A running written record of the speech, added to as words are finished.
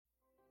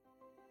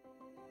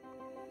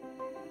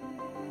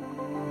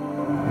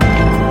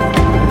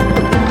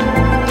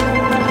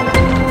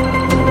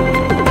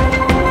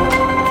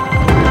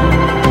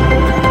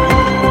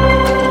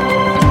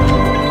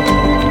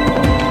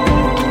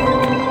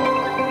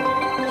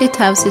Lit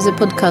House is a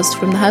podcast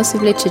from the House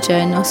of Literature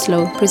in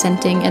Oslo,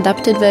 presenting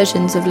adapted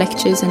versions of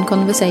lectures and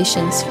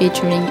conversations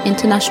featuring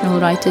international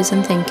writers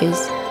and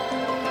thinkers.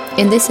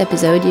 In this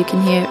episode, you can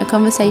hear a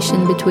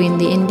conversation between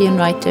the Indian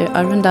writer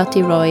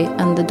Arundhati Roy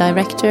and the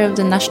director of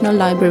the National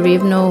Library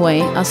of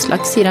Norway,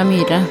 Aslak Sira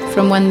Myhre,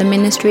 from when the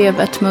Ministry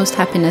of Utmost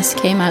Happiness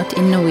came out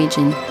in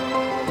Norwegian.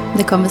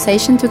 The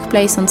conversation took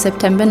place on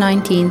September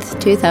 19th,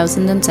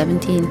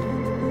 2017.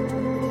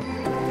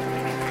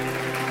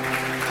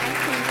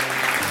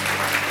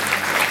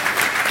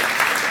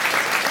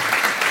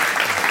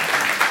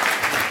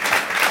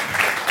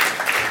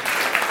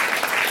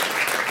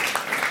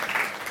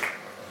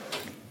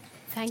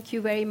 Thank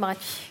you very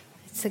much.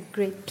 It's a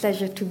great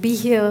pleasure to be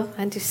here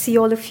and to see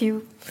all of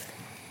you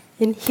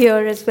in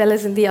here as well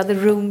as in the other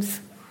rooms.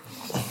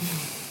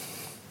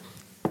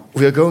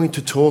 We are going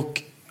to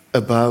talk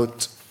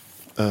about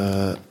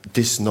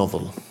this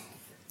novel,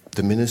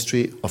 The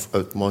Ministry of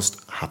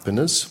Utmost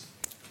Happiness.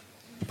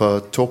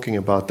 But talking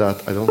about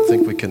that, I don't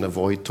think we can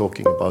avoid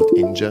talking about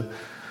India,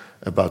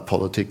 about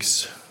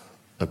politics,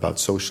 about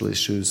social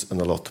issues,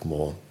 and a lot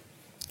more.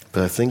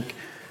 But I think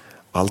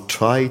I'll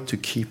try to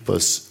keep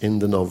us in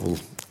the novel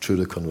through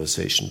the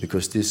conversation,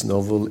 because this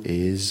novel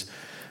is,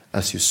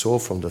 as you saw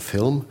from the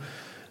film,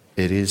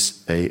 it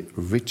is a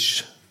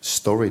rich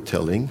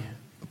storytelling,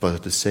 but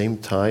at the same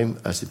time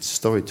as it's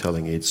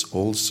storytelling, it's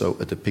also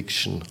a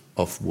depiction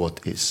of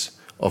what is,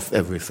 of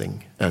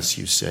everything, as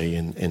you say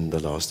in the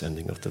last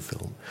ending of the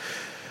film.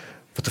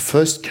 But the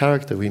first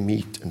character we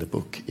meet in the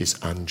book is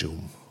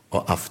Anjum,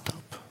 or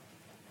Aftab,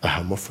 a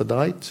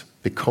hermaphrodite,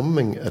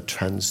 becoming a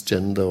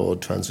transgender or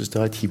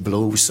transvestite. He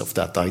blows off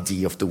that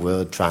idea of the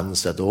word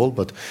trans at all,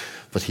 but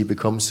he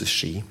becomes a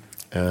she.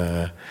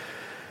 And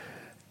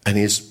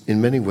he's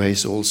in many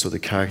ways also the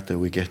character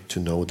we get to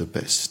know the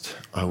best.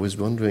 I was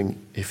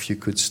wondering if you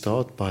could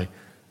start by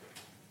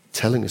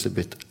telling us a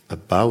bit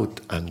about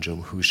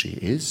Anjum, who she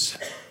is,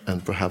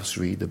 and perhaps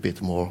read a bit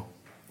more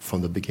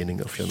from the beginning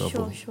of your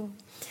novel. Sure.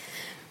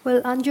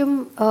 Well,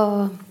 Anjum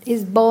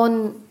is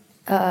born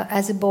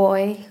as a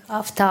boy,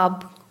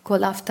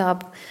 called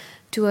Aftab,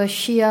 to a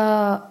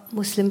Shia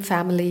Muslim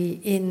family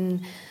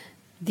in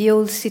the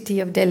old city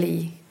of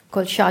Delhi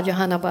called Shah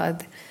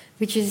Jahanabad,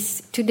 which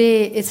is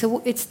today, it's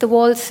the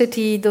walled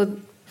city.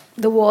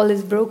 The wall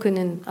is broken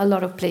in a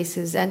lot of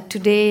places, and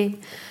today,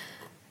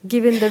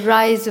 given the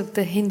rise of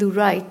the Hindu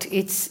right,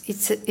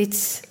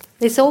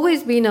 it's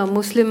always been a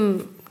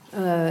Muslim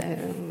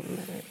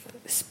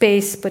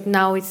space, but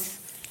now it's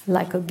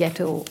like a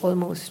ghetto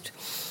almost.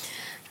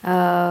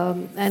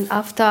 And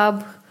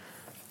Aftab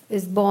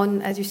is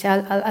born, as you say,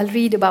 I'll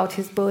read about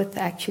his birth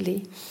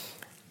actually.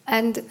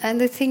 And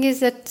the thing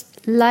is that,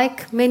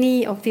 like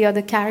many of the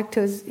other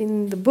characters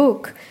in the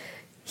book,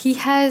 he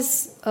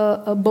has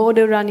a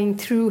border running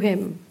through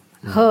him,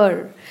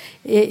 her.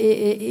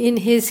 In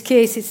his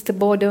case, it's the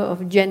border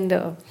of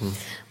gender.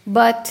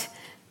 But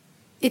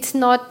it's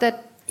not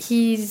that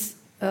he's,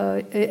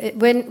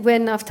 when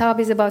Aftab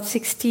is about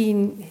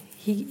 16,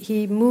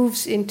 he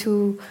moves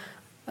into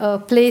a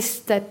place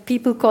that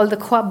people call the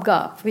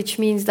Khwabgah, which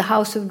means the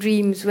house of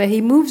dreams, where he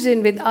moves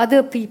in with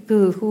other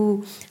people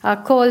who are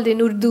called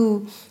in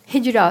Urdu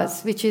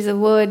hijras, which is a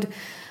word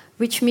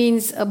which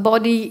means a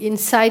body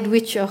inside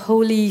which a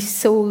holy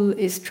soul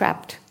is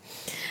trapped.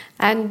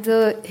 And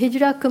the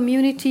hijra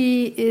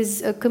community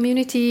is a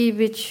community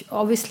which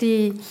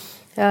obviously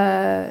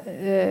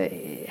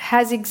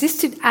has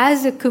existed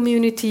as a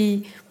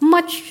community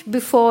much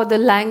before the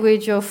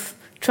language of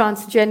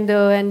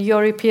transgender and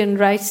European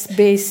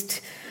rights-based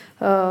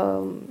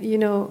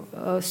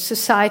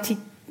society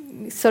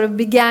sort of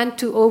began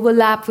to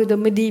overlap with the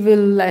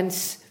medieval and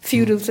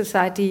feudal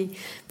society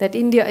that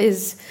India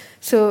is.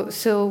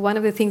 So one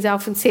of the things I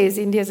often say is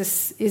India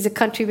is a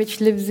country which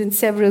lives in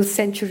several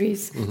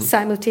centuries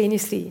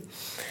simultaneously.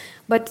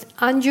 But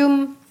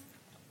Anjum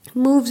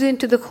moves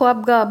into the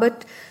Khwabgah,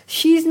 but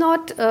she's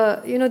not,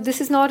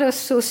 this is not a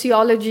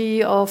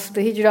sociology of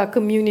the Hijra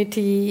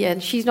community,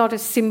 and she's not a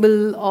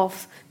symbol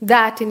of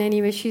that in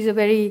any way. She's a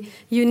very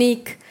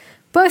unique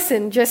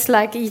person, just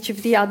like each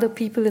of the other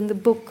people in the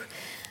book.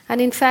 And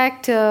in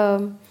fact,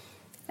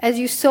 as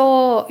you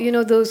saw,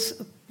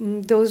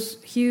 those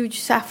huge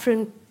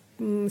saffron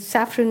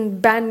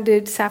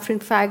banded, saffron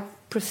flag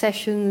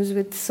processions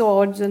with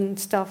swords and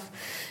stuff.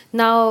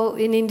 Now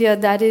in India,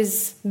 that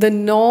is the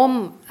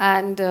norm.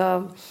 And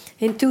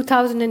in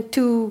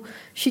 2002,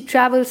 she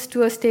travels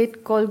to a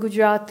state called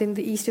Gujarat in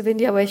the east of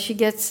India, where she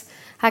gets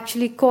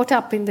actually caught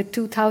up in the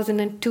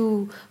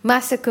 2002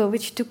 massacre,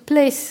 which took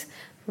place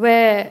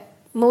where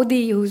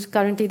Modi, who's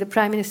currently the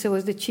Prime Minister,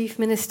 was the Chief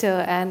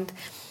Minister, and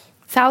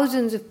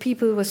thousands of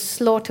people were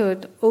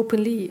slaughtered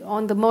openly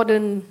on the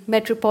modern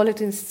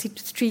metropolitan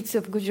streets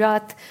of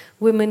Gujarat.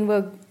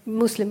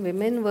 Muslim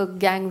women were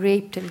gang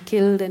raped and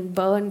killed and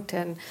burnt,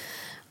 and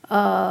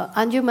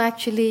Anjum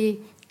actually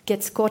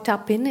gets caught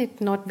up in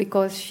it, not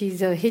because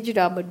she's a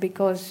hijra, but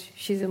because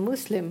she's a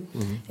Muslim.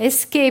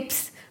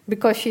 Escapes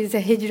because she's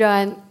a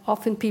hijra, and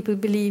often people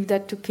believe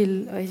that to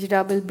kill a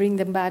hijra will bring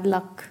them bad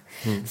luck.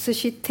 So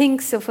she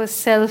thinks of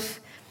herself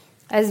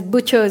as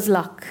butcher's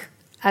luck,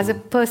 as a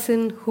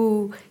person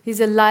who is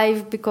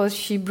alive because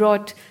she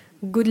brought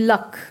good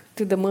luck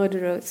to the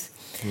murderers.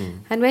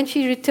 And when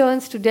she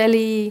returns to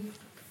Delhi,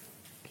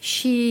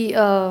 she's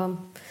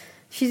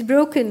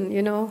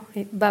broken,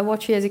 by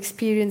what she has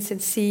experienced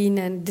and seen,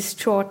 and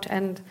distraught,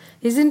 and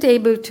isn't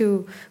able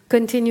to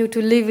continue to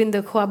live in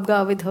the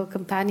Khwabgah with her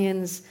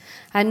companions,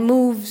 and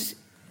moves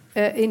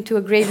into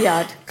a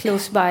graveyard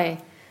close by,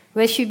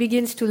 where she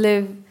begins to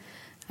live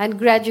and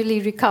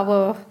gradually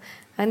recover.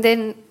 And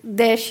then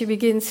there she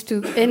begins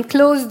to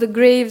enclose the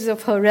graves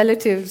of her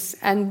relatives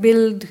and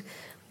build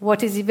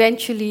what is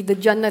eventually the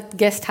Jannat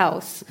guest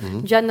house.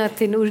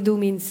 Jannat in Urdu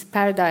means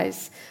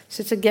paradise.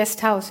 So it's a guest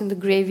house in the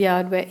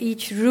graveyard where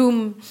each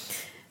room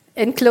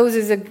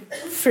encloses a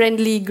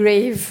friendly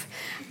grave.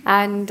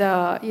 And,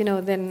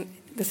 then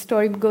the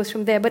story goes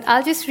from there. But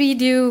I'll just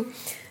read you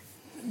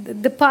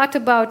the part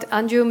about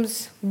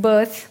Anjum's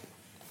birth.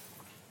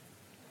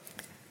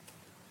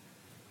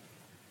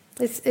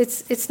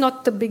 It's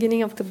not the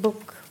beginning of the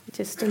book,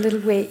 just a little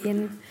way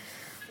in.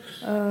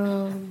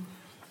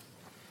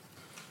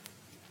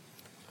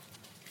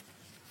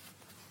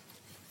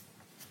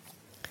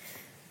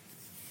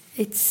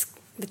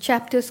 The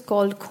chapter's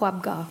called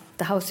Khwabgah,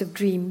 the House of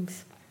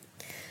Dreams.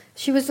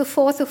 She was the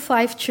fourth of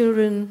 5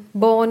 children,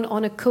 born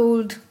on a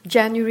cold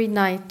January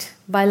night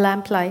by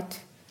lamplight,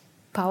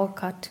 power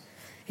cut,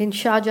 in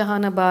Shah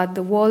Jahanabad,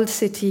 the walled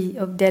city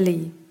of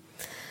Delhi.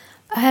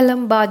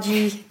 Ahlam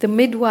Baji, the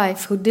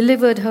midwife who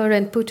delivered her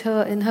and put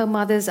her in her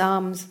mother's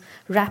arms,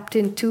 wrapped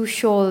in 2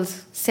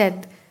 shawls,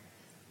 said,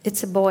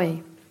 "It's a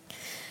boy."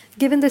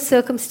 Given the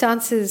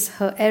circumstances,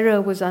 her error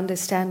was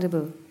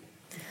understandable.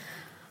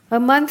 A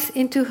month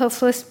into her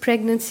first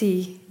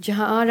pregnancy,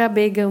 Jahanara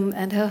Begum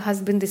and her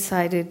husband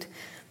decided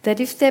that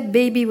if their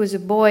baby was a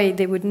boy,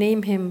 they would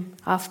name him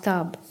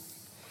Aftab.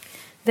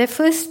 Their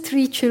first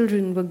 3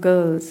 children were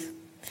girls.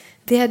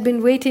 They had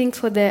been waiting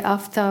for their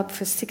Aftab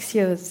for 6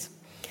 years.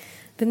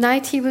 The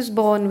night he was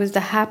born was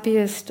the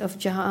happiest of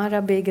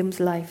Jahanara Begum's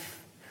life.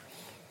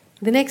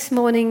 The next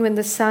morning, when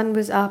the sun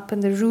was up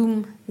and the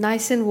room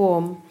nice and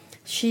warm,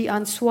 she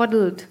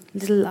unswaddled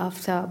little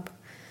Aftab.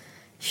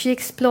 She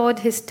explored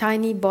his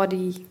tiny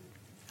body,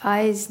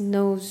 eyes,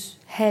 nose,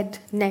 head,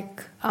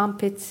 neck,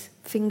 armpits,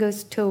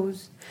 fingers,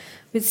 toes,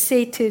 with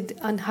sated,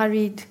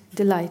 unhurried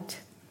delight.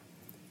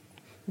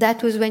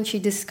 That was when she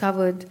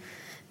discovered,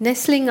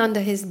 nestling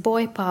under his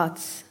boy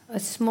parts, a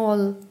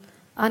small,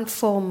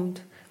 unformed,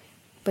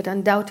 but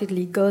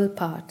undoubtedly girl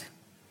part.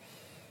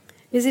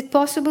 Is it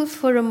possible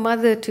for a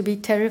mother to be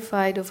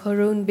terrified of her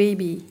own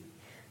baby?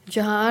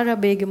 Jahanara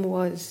Begum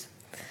was.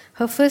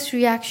 Her first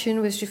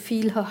reaction was to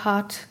feel her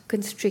heart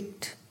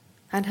constrict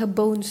and her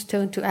bones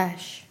turn to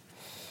ash.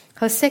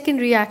 Her second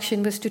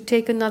reaction was to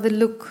take another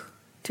look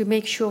to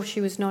make sure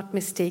she was not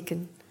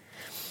mistaken.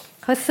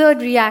 Her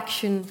third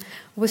reaction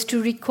was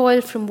to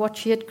recoil from what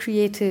she had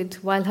created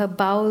while her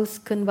bowels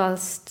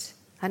convulsed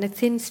and a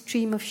thin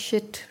stream of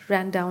shit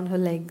ran down her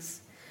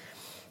legs.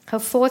 Her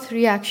fourth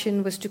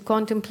reaction was to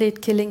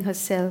contemplate killing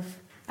herself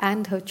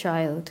and her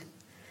child.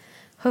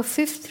 Her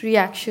fifth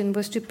reaction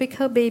was to pick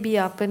her baby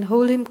up and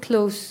hold him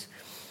close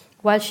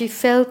while she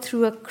fell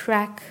through a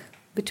crack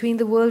between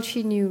the world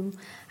she knew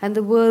and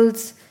the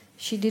worlds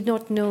she did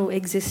not know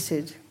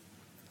existed.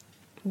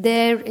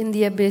 There in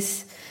the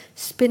abyss,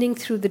 spinning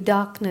through the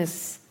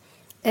darkness,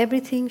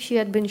 everything she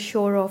had been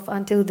sure of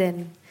until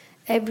then,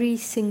 every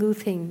single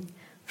thing,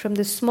 from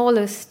the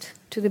smallest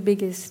to the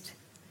biggest,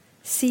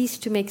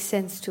 ceased to make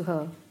sense to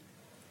her.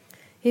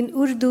 In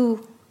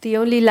Urdu, the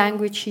only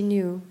language she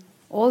knew,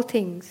 all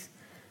things,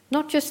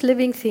 not just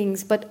living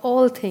things, but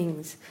all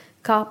things,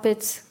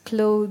 carpets,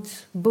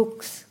 clothes,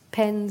 books,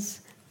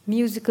 pens,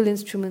 musical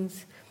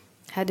instruments,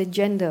 had a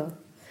gender.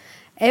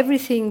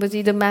 Everything was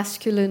either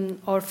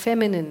masculine or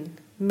feminine,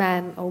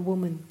 man or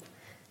woman.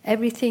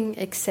 Everything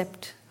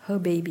except her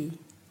baby.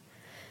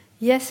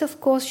 Yes,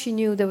 of course she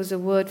knew there was a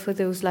word for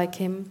those like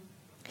him,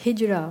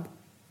 hijra.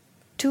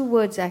 2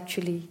 words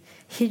actually,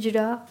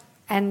 hijra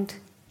and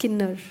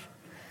kinnar.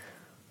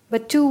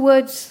 But 2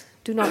 words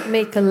do not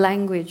make a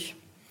language.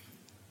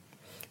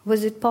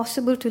 Was it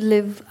possible to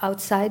live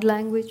outside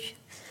language?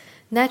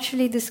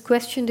 Naturally, this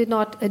question did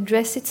not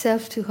address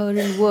itself to her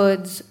in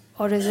words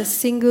or as a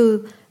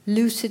single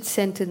lucid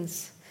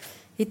sentence.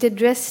 It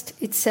addressed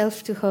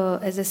itself to her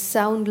as a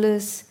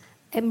soundless,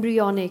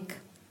 embryonic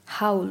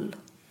howl.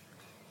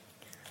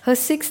 Her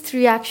 6th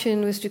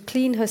reaction was to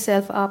clean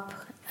herself up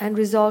and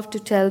resolve to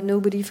tell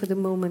nobody for the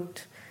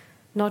moment,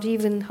 not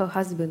even her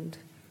husband.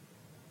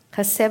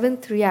 Her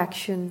 7th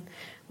reaction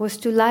was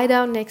to lie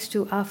down next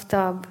to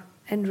Aftab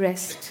and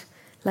rest,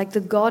 like the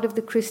God of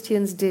the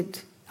Christians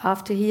did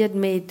after he had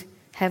made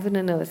heaven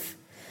and earth,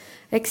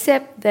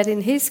 except that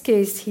in his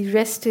case he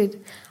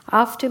rested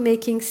after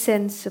making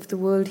sense of the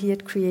world he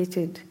had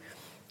created,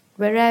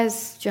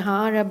 whereas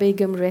Jahanara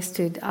Begum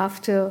rested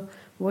after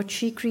what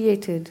she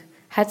created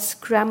had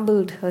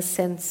scrambled her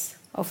sense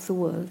of the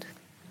world.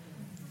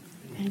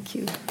 Thank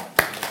you.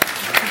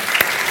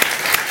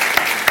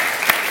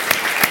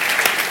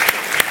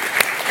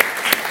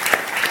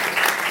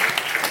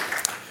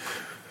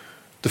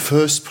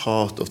 first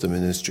part of the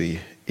ministry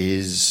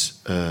is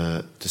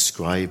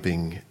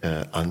describing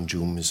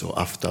Anjum's or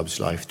Aftab's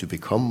life to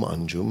become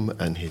Anjum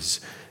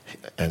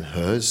and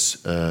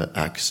hers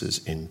access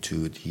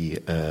into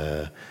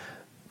the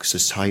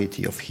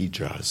society of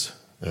Hijaz.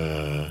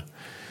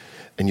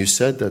 And you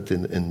said that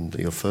in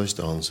your first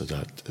answer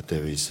that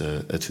there is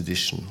a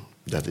tradition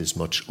that is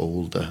much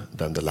older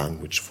than the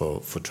language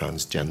for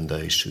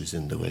transgender issues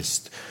in the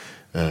West.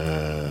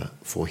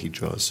 For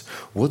Hijaz.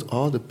 What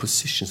are the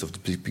positions of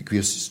the...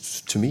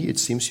 Because to me it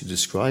seems you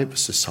describe a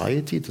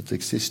society that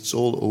exists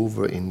all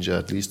over India,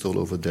 at least all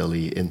over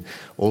Delhi, in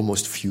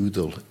almost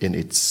feudal in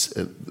its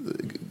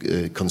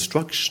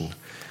construction.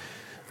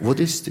 What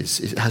is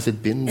this? Has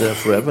it been there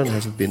forever and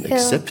has it been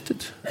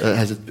accepted?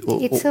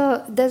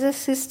 There's a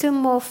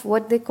system of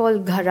what they call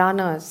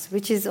gharanas,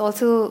 which is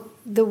also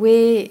the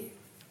way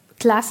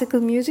classical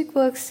music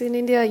works in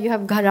India. You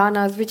have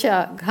gharanas, which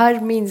are,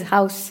 ghar means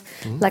house,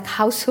 like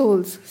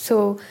households.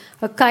 So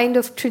a kind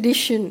of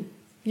tradition,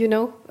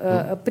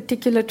 a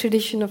particular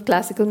tradition of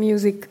classical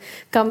music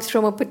comes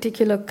from a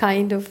particular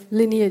kind of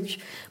lineage.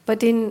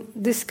 But in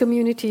this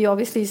community,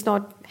 obviously it's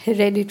not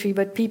hereditary,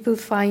 but people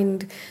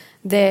find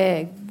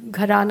their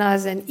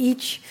gharanas, and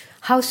each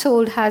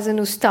household has an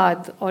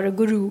ustad or a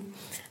guru.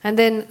 And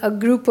then a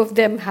group of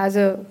them has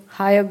a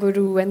higher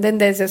guru, and then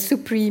there's a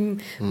supreme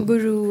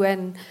guru,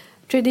 and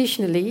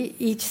traditionally,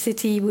 each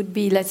city would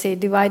be, let's say,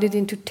 divided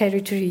into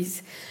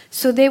territories.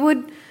 So they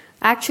would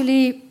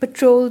actually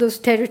patrol those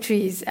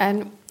territories.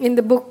 And in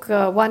the book,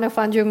 one of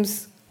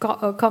Anjum's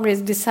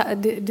comrades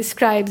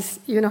describes,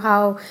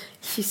 how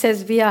she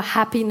says, we are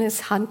happiness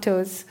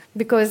hunters.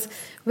 Because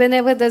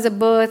whenever there's a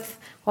birth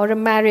or a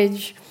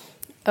marriage,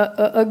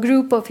 a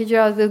group of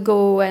Hijaz will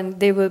go and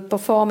they will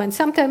perform. And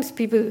sometimes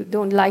people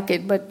don't like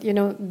it, but,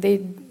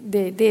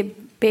 they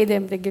pay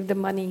them, they give them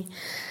money.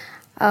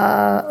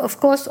 Of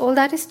course, all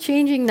that is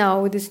changing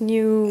now with this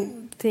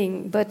new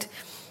thing. But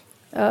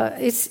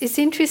it's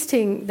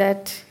interesting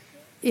that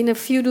in a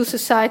feudal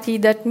society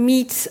that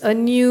meets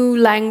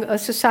a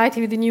society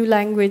with a new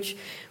language,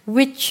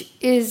 which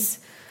is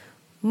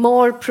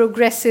more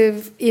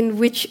progressive in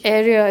which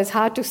area is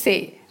hard to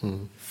say.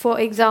 For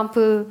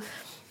example,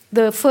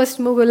 the first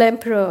Mughal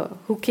emperor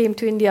who came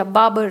to India,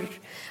 Babur,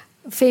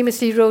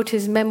 famously wrote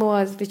his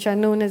memoirs, which are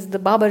known as the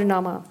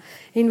Babarnama,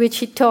 in which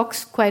he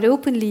talks quite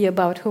openly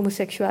about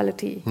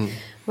homosexuality.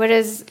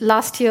 Whereas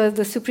last year,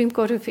 the Supreme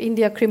Court of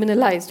India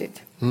criminalized it.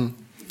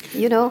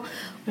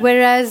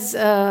 Whereas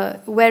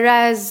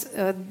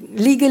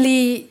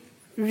legally,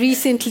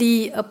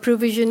 recently, a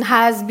provision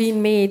has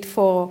been made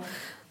for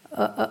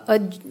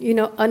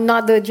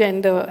another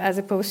gender as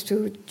opposed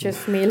to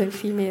just male and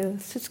female.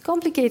 So it's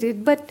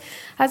complicated. But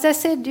as I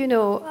said,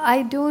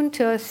 I don't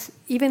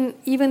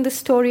even the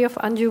story of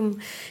Anjum.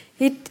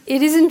 It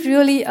isn't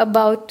really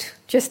about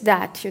just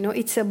that.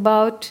 It's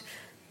about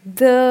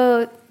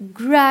the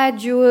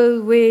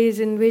gradual ways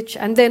in which,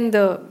 and then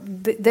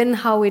then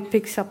how it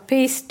picks up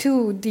pace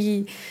too.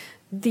 The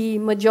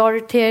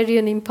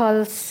majoritarian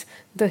impulse,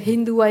 the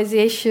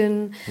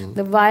Hinduization,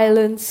 the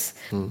violence,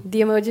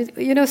 the emergence.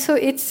 So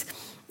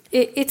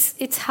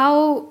it's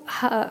how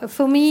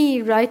for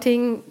me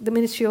writing the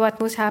Ministry of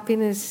Utmost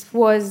Happiness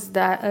was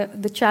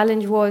that the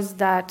challenge was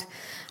that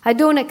I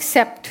don't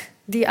accept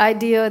the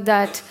idea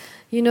that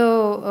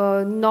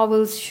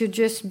novels should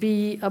just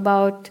be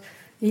about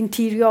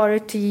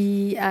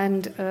interiority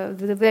and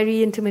the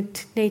very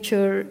intimate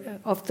nature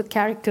of the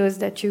characters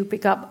that you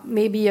pick up,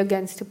 maybe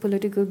against a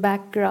political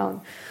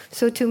background.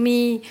 So to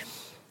me,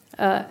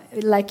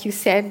 like you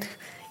said,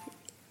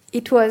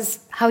 it was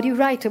how do you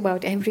write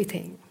about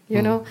everything,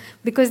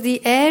 because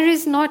the air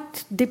is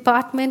not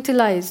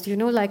departmentalized,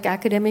 like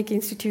academic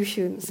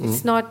institutions.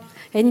 It's not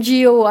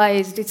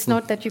NGOized. It's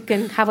not that you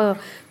can have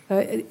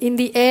in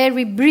the air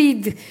we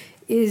breathe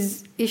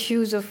is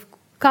issues of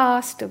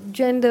caste, of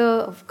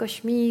gender, of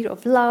Kashmir,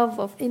 of love,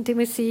 of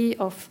intimacy,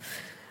 of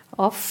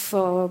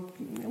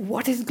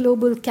what is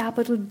global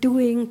capital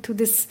doing to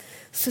this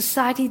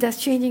society that's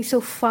changing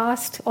so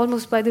fast,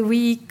 almost by the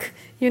week.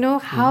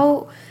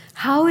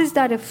 How is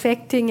that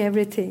affecting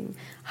everything?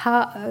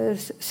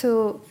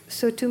 So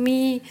to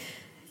me,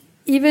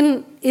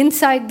 even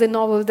inside the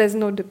novel, there's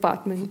no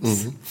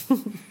departments.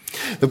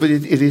 No, but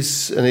it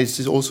is, and it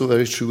is also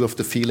very true of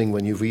the feeling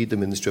when you read the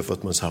Ministry of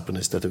Utmost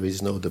Happiness that there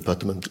is no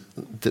department,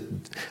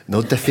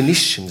 no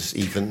definitions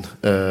even.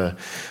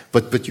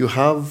 But you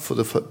have, for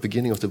the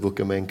beginning of the book,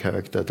 a main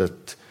character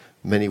that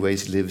many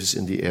ways lives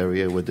in the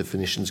area where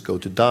definitions go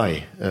to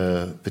die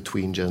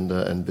between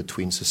gender and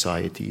between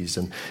societies.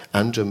 And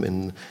Anjum,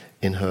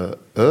 in her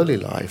early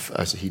life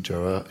as a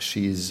Hijra,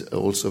 she is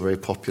also very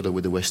popular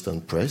with the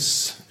Western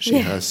press. She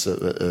has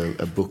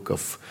a book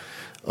of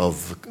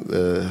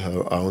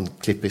her own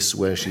clippings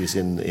where she's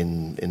in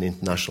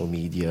international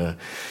media,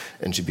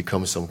 and she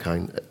becomes some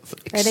kind of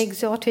an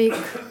exotic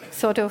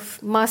sort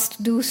of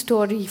must-do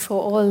story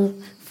for all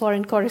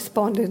foreign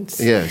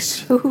correspondents.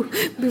 Yes.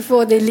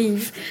 Before they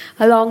leave,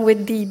 along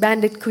with the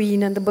bandit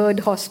queen and the bird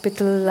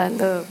hospital and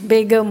the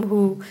begum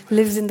who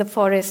lives in the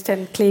forest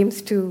and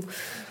claims to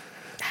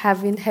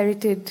have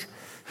inherited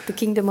the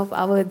kingdom of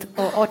Awadh,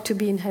 or ought to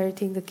be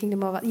inheriting the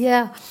kingdom of Awadh.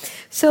 Yeah.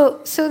 So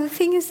the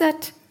thing is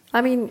that,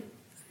 I mean,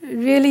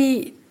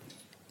 really,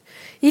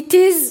 it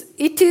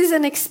is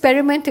an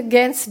experiment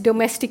against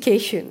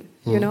domestication,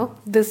 you know,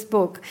 this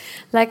book.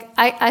 Like,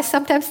 I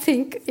sometimes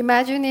think,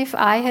 imagine if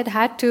I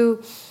had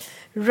to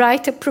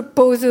write a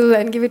proposal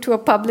and give it to a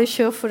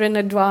publisher for an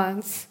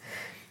advance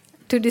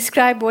to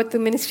describe what the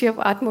Ministry of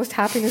Utmost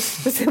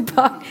Happiness was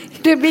about. It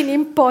would have been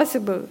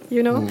impossible,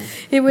 you know.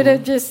 It would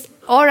have just,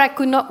 or I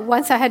could not,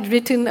 once I had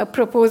written a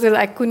proposal,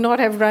 I could not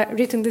have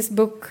written this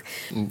book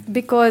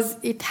because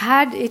it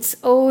had its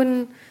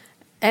own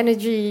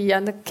energy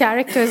and the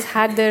characters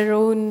had their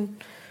own,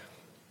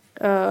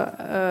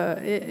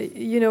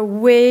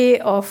 way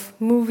of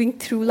moving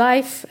through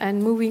life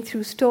and moving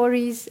through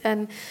stories.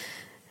 And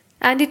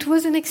it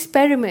was an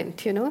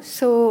experiment, you know.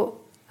 So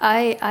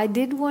I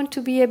did want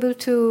to be able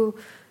to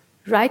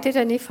write it,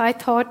 and if I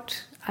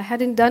thought I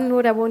hadn't done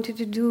what I wanted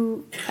to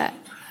do,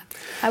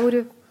 I would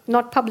have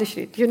not published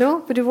it, you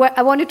know. But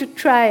I wanted to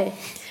try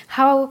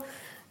how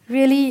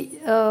really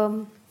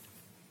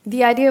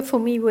the idea for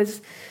me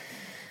was,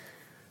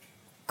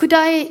 could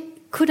I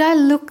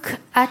look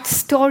at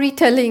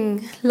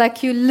storytelling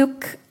like you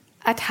look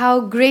at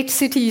how great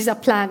cities are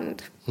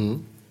planned?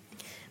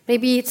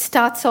 Maybe it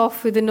starts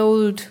off with an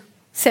old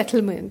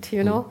settlement,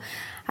 you know,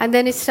 and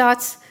then it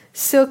starts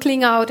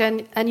circling out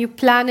and you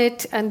plan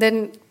it, and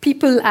then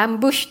people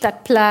ambush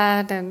that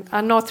plan and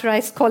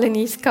unauthorized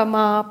colonies come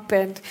up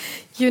and,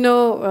 you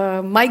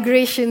know,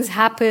 migrations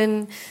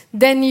happen.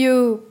 Then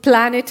you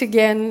plan it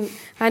again,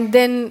 and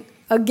then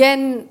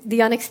again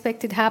the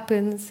unexpected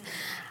happens.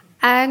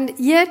 And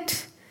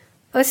yet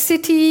a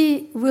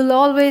city will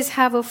always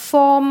have a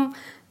form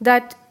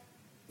that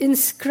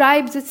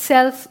inscribes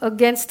itself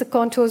against the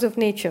contours of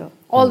nature.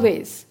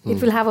 Always.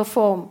 It will have a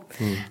form.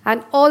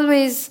 And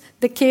always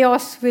the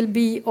chaos will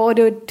be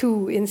ordered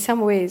too in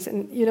some ways.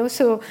 And, you know,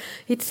 so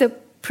it's a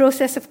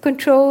process of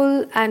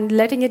control and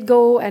letting it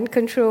go and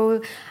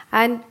control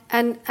and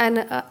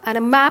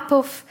a map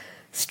of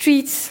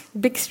streets,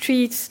 big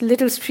streets,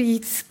 little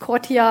streets,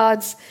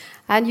 courtyards,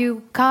 and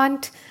you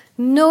can't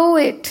know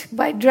it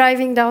by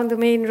driving down the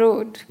main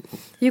road.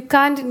 You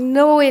can't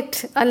know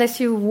it unless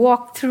you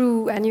walk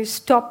through and you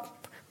stop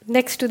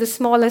next to the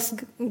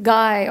smallest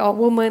guy or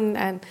woman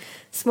and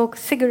smoke a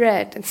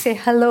cigarette and say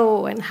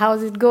hello and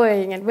how's it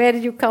going and where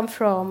did you come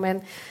from,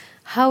 and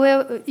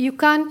however you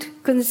can't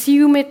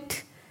consume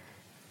it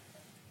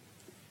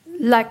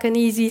like an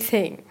easy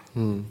thing,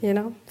 you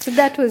know. So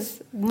that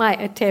was my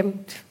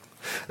attempt.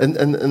 And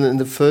in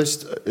the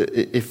first,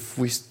 if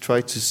we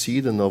try to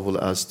see the novel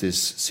as this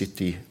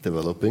city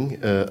developing,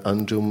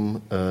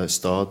 Anjum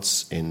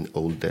starts in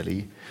Old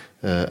Delhi,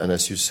 and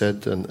as you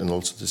said, and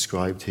also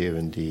described here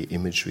in the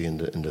imagery in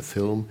the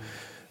film,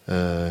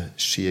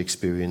 she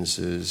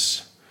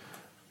experiences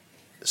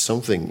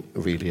something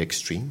really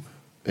extreme,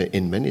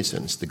 in many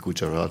sense, the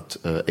Gujarat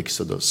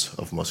exodus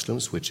of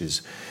Muslims, which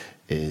is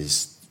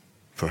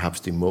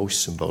perhaps the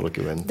most symbolic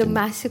event. The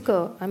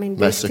massacre. I mean,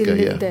 they still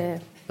live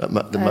there.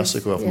 The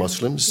massacre of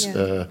Muslims.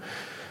 Yeah.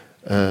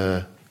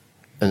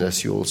 And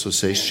as you also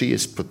say, she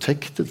is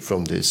protected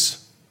from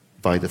this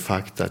by the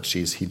fact that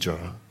she is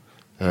Hijra.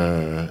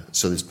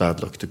 So there's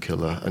bad luck to kill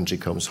her, and she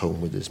comes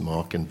home with this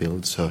mark and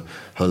builds her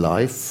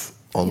life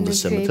on the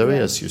cemetery,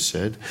 as you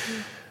said.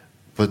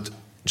 But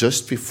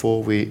just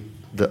before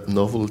the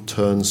novel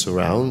turns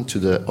around to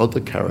the other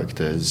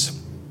characters,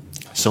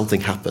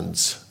 something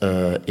happens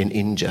in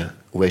India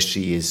where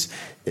she is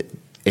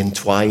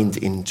entwined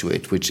into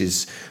it, which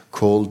is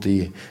called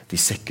the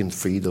second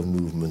freedom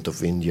movement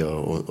of India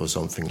or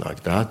something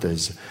like that.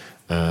 There's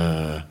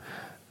a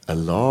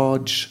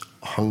large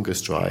hunger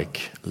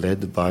strike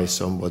led by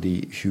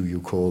somebody who you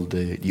call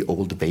the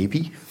old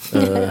baby.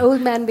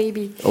 Old man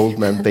baby. Old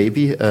man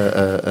baby,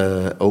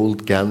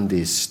 old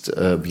Gandhist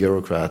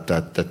bureaucrat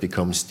that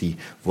becomes the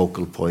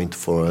vocal point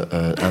for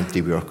an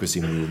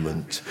anti-bureaucracy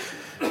movement.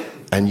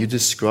 And you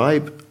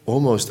describe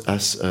almost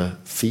as a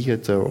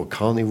theater or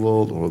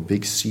carnival or a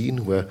big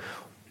scene where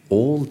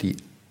all the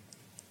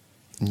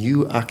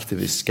new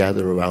activists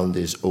gather around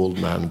this old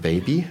man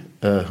baby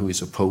who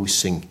is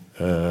opposing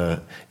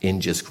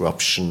India's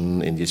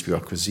corruption, India's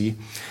bureaucracy.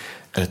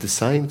 And at the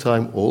same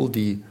time, all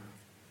the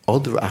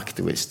other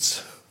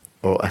activists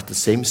are at the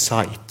same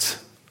site.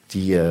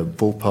 The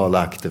Bhopal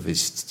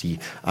activists, the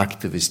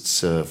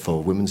activists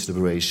for women's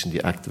liberation, the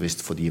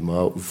activists for the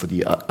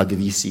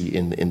Adivasi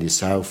in the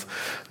south,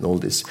 and all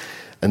this.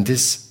 And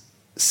this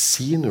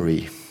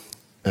scenery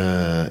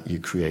you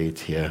create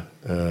here,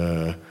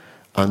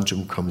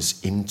 Anjum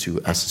comes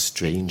into as a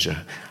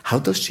stranger. How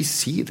does she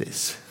see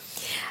this?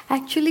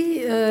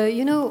 Actually,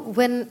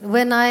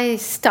 when I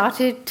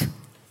started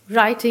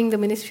writing The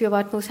Ministry of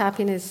Utmost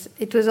Happiness,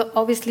 it was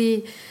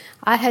obviously,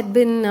 I had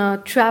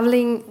been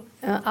traveling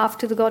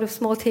after The God of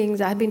Small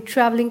Things. I had been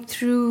traveling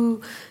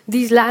through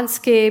these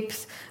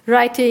landscapes,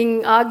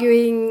 writing,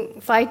 arguing,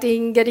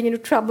 fighting, getting into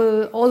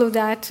trouble, all of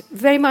that,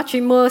 very much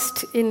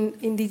immersed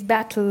in these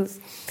battles.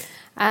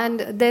 And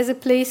there's a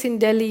place in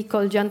Delhi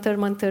called Jantar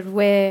Mantar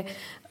where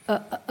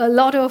a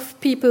lot of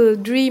people,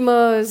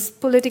 dreamers,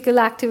 political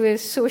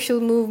activists, social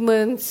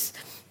movements,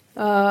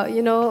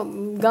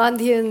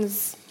 Gandhians,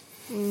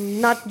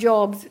 nut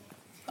jobs,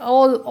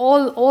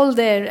 all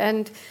there.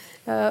 And,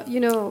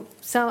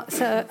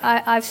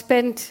 I've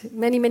spent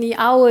many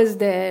hours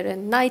there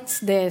and nights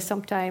there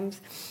sometimes.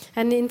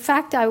 And in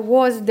fact, I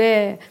was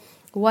there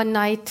one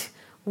night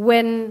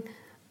when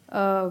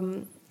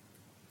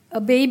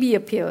a baby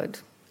appeared,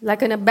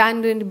 like an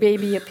abandoned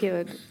baby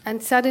appeared.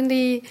 And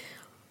suddenly,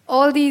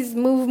 all these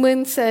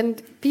movements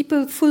and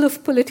people full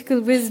of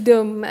political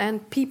wisdom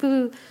and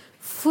people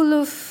full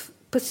of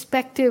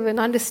perspective and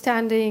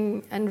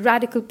understanding and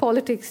radical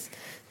politics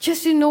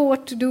just didn't know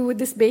what to do with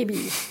this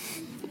baby.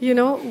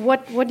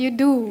 What do you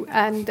do?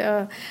 And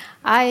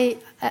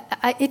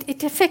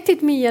it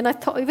affected me, and I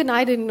thought, even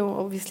I didn't know,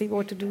 obviously,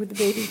 what to do with the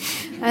baby.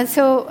 And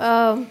so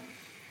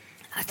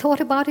I thought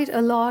about it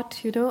a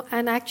lot,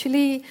 and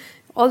actually,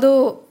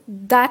 although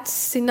that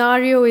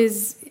scenario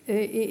is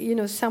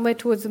somewhere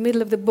towards the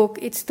middle of the book,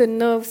 it's the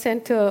nerve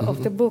center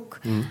of the book.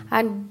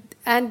 And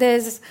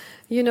there's,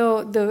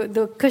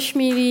 the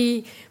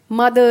Kashmiri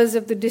mothers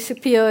of the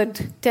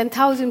disappeared,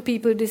 10,000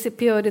 people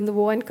disappeared in the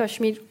war in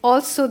Kashmir,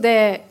 also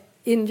there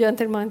in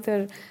Jantar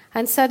Mantar.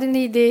 And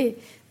suddenly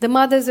the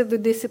mothers of the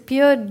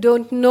disappeared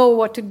don't know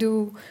what to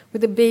do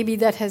with the baby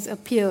that has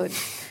appeared,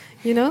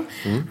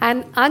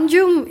 And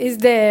Anjum is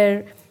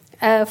there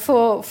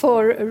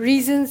for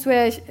reasons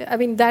where,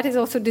 that is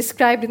also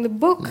described in the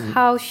book,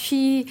 how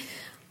she,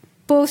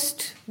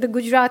 post the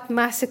Gujarat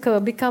massacre,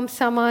 becomes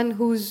someone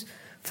who's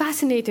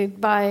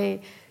fascinated by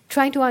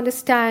trying to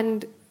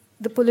understand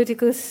the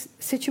political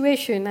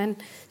situation. And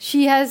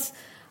she has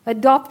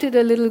adopted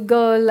a little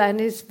girl and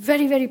is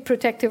very, very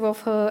protective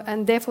of her,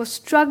 and therefore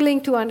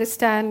struggling to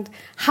understand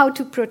how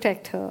to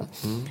protect her.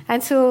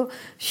 And so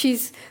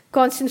she's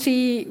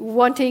constantly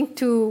wanting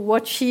to,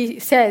 what she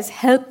says,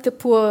 help the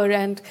poor,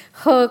 and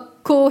her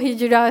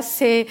co-hijras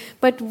say,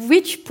 but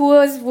which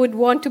poors would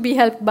want to be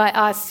helped by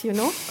us,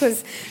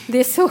 because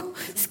they're so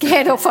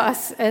scared of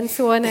us, and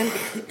so on. And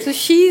so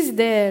she's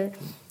there.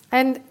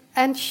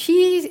 And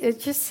she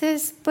just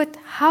says, but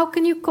how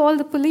can you call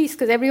the police?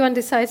 Because everyone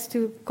decides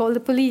to call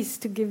the police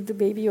to give the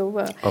baby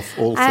over. Of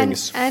all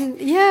things.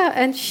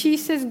 And she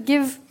says,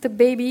 give the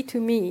baby to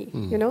me,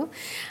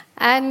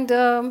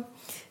 And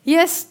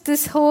yes,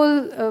 this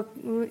whole,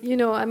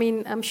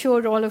 I'm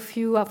sure all of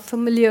you are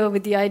familiar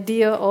with the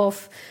idea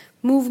of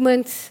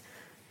movements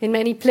in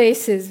many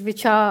places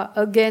which are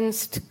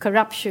against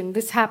corruption.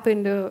 This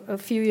happened a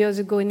few years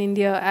ago in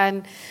India,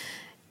 and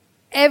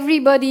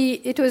everybody,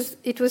 it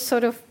was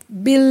sort of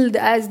billed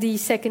as the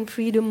Second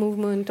Freedom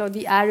Movement or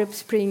the Arab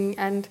Spring,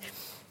 and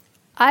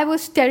I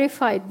was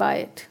terrified by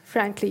it,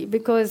 frankly,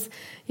 because,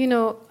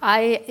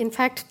 I, in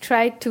fact,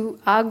 tried to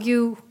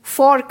argue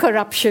for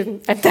corruption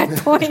at that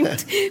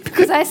point,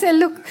 because I said,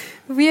 look,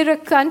 we're a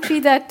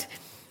country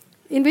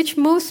in which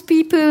most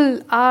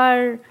people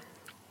are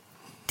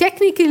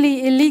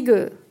technically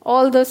illegal.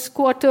 All the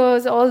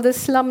squatters, all the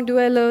slum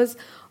dwellers,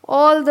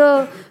 all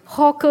the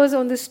hawkers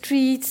on the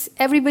streets,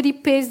 everybody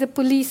pays the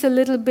police a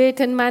little bit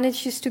and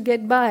manages to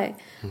get by.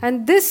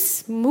 And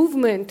this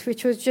movement,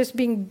 which was just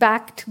being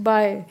backed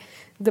by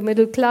the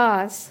middle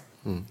class,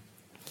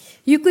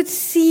 you could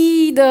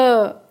see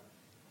the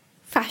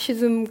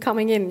fascism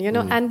coming in,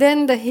 and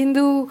then the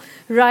Hindu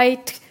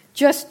right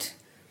just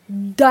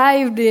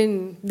dived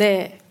in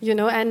there,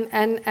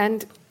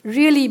 and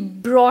really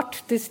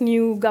brought this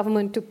new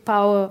government to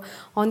power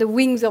on the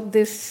wings of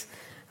this,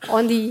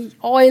 on the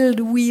oiled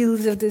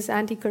wheels of this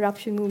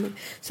anti-corruption movement.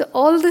 So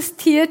all this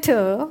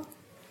theater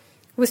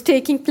was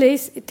taking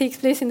place, it takes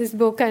place in this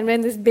book, and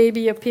when this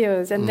baby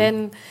appears, and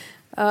then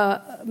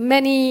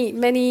many,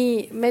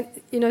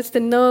 it's the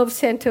nerve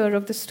center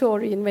of the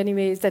story in many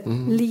ways that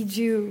leads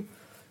you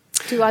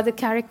to other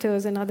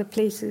characters and other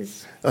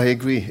places. I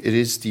agree. It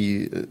is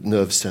the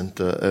nerve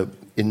center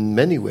in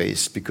many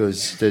ways,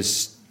 because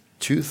there's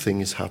two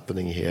things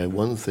happening here.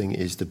 One thing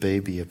is the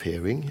baby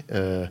appearing,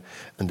 and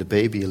the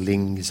baby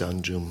links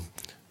Anjum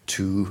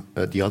to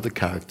the other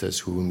characters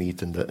who we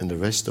meet in the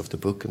rest of the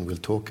book, and we'll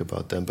talk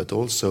about them. But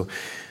also,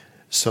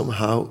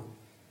 somehow,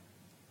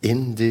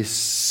 in this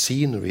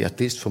scenery, at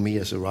least for me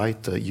as a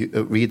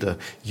reader,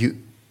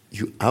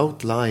 you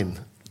outline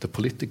the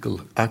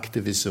political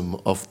activism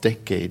of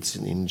decades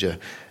in India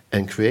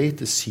and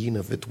create a scene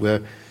of it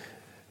where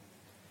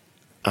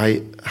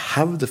I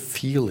have the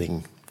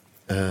feeling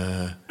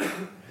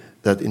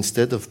that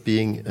instead of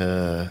being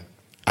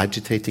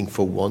agitating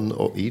for one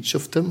or each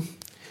of them,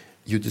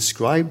 you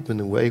describe them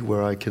in a way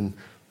where I can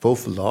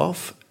both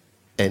laugh,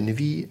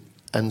 envy,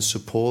 and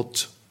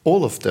support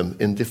all of them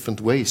in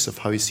different ways of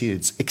how you see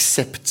it,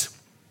 except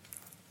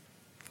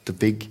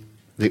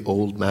the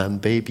old man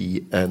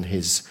baby and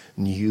his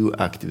new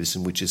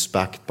activism, which is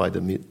backed by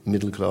the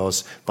middle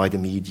class, by the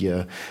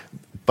media,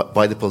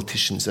 by the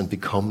politicians, and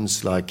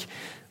becomes like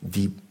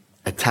the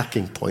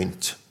attacking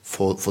point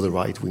for the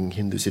right-wing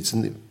Hindus. It's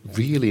a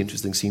really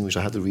interesting scene which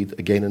I had to read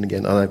again and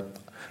again, and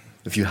I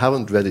If you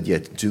haven't read it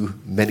yet, do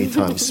many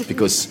times,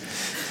 because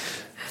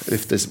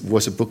if there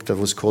was a book that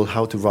was called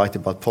How to Write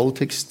About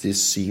Politics,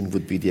 this scene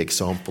would be the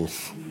example.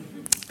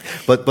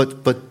 But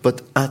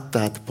at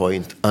that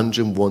point,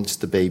 Anjum wants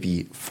the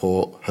baby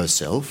for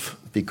herself,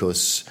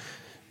 because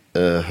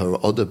her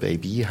other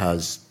baby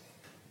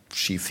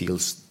she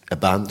feels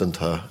abandoned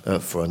her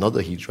for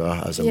another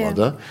Hijra as a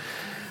mother,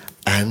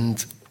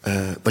 and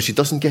but she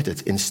doesn't get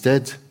it.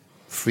 Instead,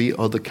 3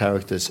 other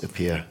characters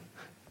appear.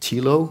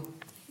 Tilo,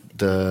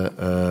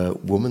 the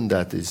woman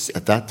that is,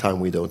 at that time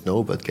we don't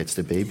know, but gets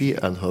the baby,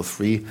 and her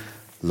 3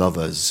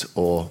 lovers,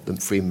 or the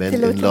 3 men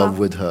in love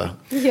with her.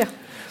 Yeah.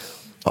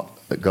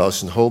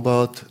 Garson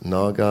Hobart,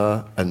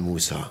 Naga, and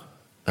Musa.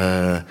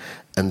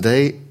 And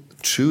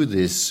through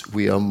this,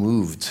 we are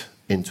moved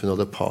into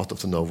another part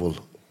of the novel,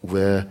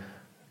 where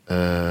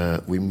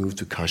we move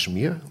to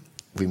Kashmir,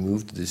 we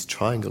move to this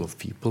triangle of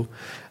people,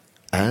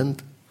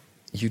 and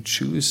you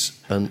choose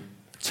a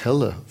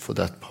teller for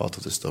that part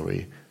of the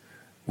story,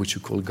 which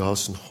you call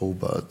Garson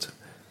Hobart,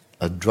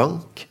 a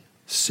drunk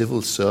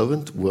civil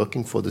servant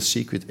working for the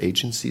secret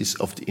agencies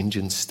of the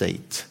Indian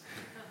state.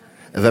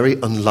 A very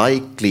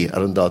unlikely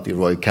Arundhati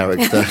Roy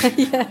character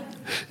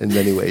in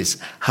many ways.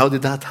 How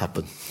did that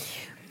happen?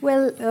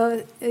 Well,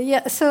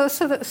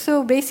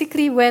 So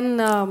basically, when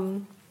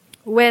the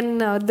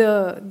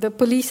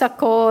police are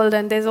called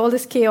and there's all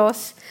this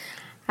chaos,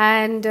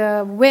 and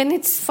when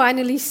it's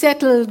finally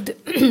settled,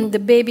 the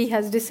baby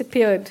has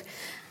disappeared,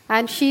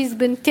 and she's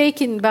been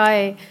taken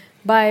by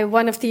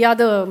one of the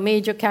other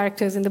major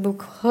characters in the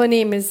book. Her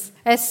name is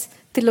S.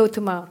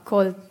 Tilotoma,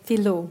 called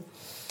Tilo,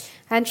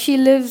 and she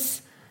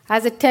lives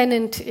as a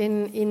tenant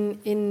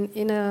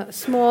in a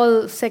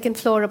small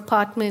second-floor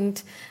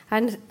apartment,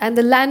 and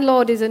the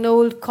landlord is an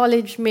old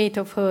college mate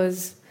of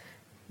hers,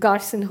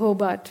 Garson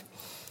Hobart.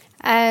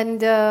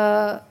 And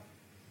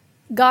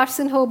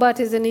Garson Hobart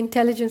is an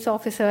intelligence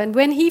officer, and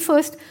when he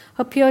first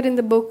appeared in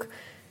the book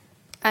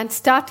and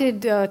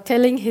started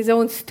telling his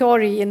own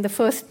story in the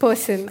first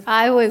person,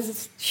 I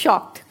was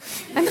shocked.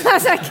 And I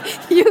was like,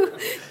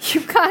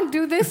 you can't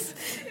do this.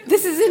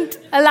 This isn't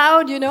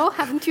allowed,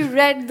 Haven't you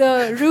read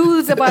the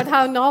rules about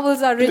how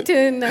novels are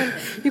written? And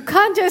you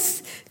can't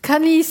just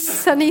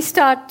suddenly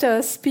start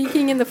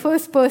speaking in the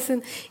first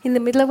person in the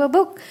middle of a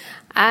book.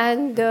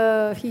 And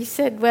he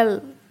said,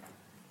 well,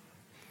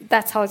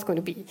 that's how it's going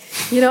to be,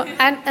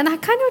 And I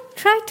kind of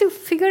tried to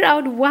figure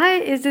out, why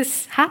is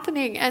this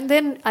happening? And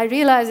then I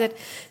realized that,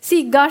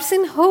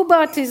 Garson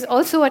Hobart is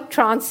also a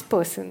trans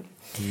person.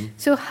 Mm.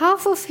 So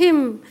half of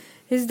him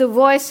is the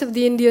voice of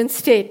the Indian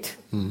state,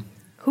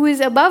 who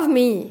is above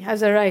me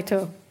as a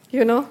writer,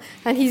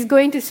 and he's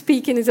going to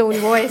speak in his own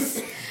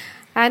voice.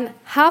 And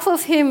half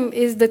of him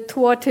is the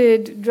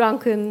thwarted,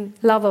 drunken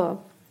lover.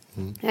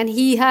 Mm. And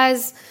he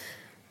has,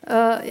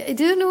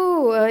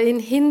 in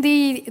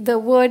Hindi, the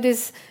word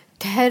is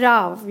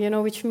tehrav,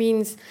 which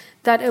means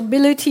that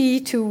ability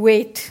to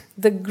wait,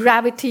 the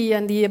gravity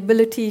and the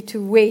ability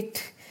to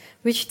wait,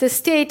 which the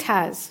state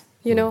has.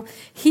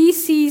 He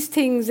sees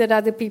things that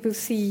other people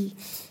see,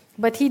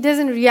 but he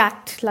doesn't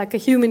react like a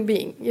human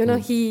being.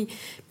 He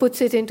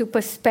puts it into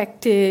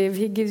perspective.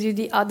 He gives you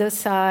the other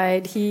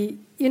side. He's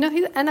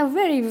a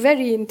very,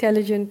 very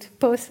intelligent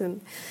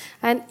person.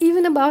 And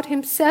even about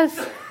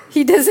himself,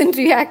 he doesn't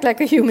react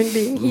like a human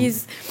being.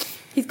 He's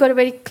got a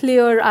very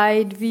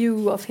clear-eyed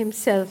view of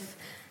himself.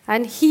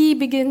 And he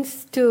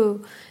begins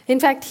to, in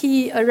fact,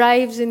 he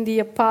arrives in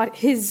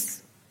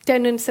his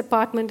tenant's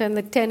apartment, and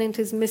the tenant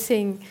is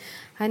missing.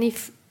 And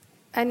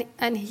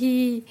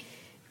he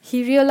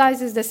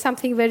realizes there's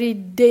something very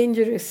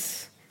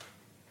dangerous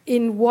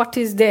in what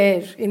is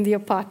there in the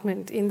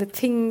apartment, in the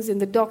things, in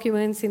the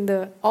documents, in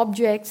the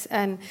objects,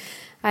 and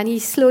he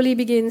slowly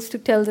begins to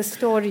tell the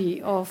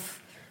story of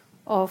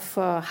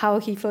how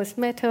he first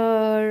met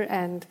her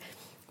and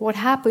what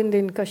happened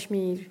in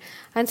Kashmir.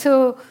 And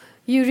so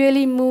you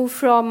really move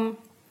from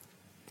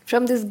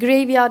this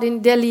graveyard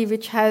in Delhi,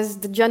 which has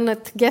the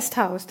Jannat guest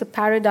house, the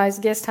paradise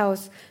guest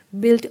house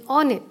built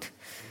on it,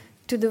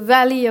 to the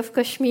valley of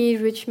Kashmir,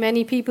 which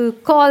many people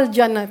call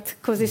Jannat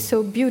because it's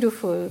so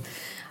beautiful.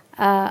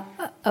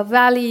 A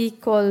valley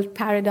called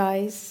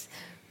Paradise,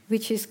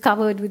 which is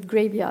covered with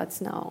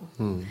graveyards now.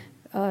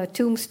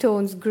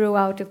 Tombstones grow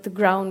out of the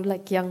ground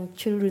like young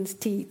children's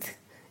teeth,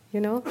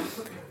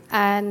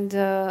 and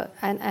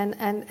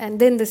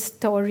then the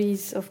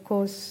stories, of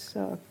course,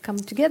 come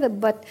together.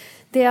 But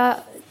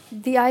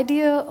the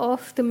idea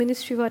of the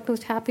Ministry of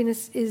Utmost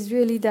Happiness is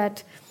really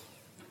that,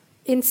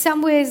 in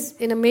some ways,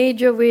 in a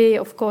major way,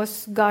 of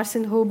course,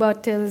 Garson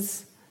Hobart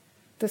tells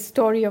the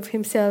story of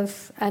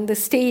himself and the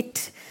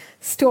state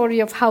story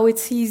of how it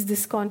sees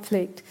this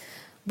conflict.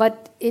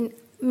 But in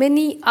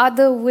many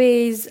other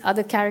ways,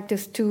 other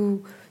characters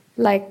too,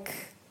 like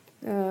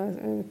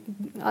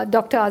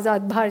Dr.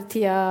 Azad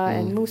Bhartiya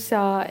and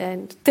Musa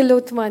and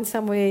Tilotoma in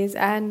some ways,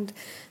 and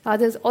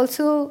others.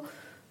 Also,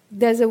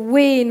 there's a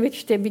way in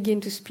which they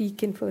begin to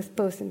speak in first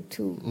person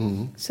too.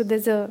 Mm-hmm. So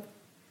there's a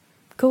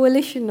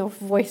coalition of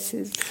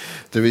voices.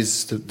 There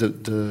is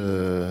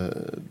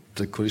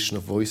the collision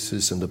of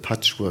voices and the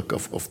patchwork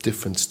of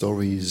different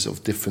stories,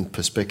 of different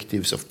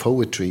perspectives, of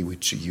poetry,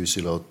 which you use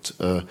a lot,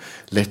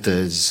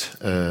 letters,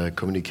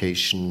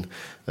 communication.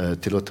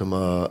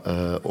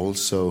 Tilotoma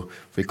also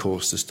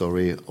recalls the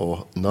story,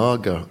 or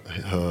Naga,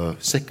 her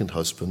second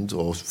husband,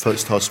 or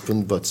first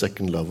husband but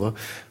second lover,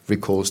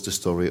 recalls the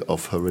story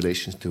of her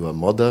relations to her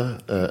mother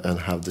and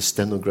have the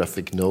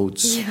stenographic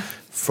notes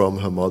from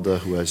her mother,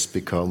 who has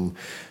become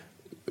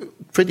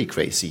pretty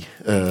crazy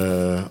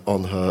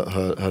on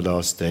her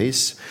last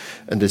days.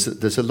 And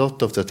there's a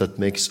lot of that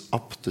makes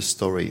up the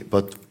story.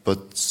 But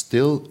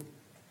still,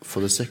 for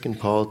the second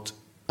part,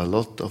 a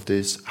lot of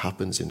this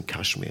happens in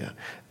Kashmir.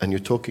 And you're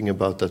talking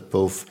about that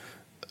both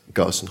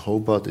Garson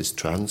Hobart is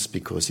trans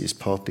because he's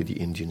partly the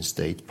Indian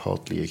state,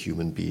 partly a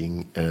human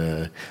being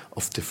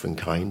of different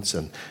kinds.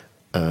 And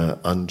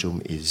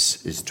Anjum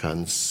is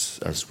trans,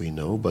 as we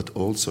know, but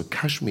also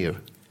Kashmir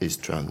is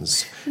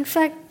trans. In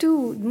fact,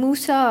 too,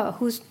 Musa,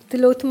 who's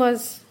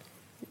Tilottama's,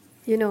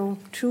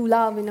 true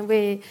love in a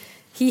way,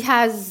 he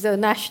has a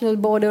national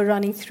border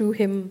running through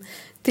him.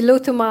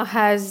 Tilottama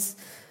has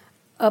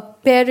a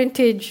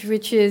parentage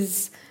which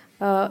is,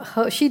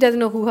 she doesn't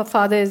know who her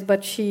father is,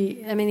 but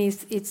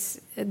it's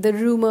the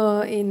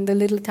rumor in the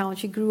little town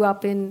she grew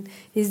up in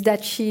is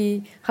that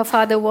her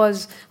father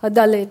was a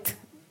Dalit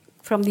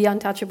from the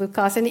untouchable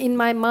caste. And in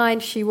my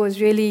mind, she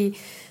was really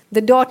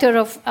the daughter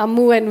of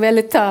Ammu and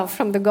Velita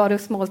from The God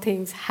of Small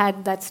Things,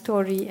 had that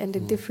story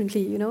ended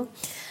differently,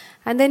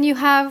 And then you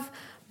have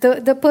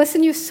the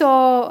person you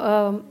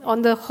saw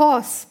on the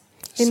horse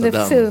in the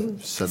film,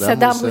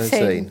 Saddam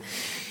Hussein.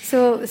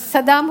 So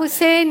Saddam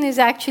Hussein is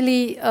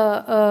actually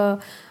a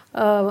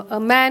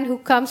man who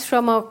comes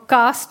from a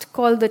caste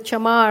called the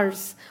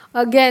Chamars.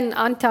 Again,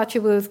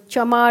 untouchables.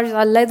 Chamars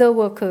are leather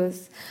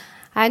workers.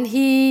 And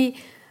he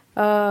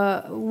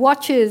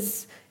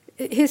watches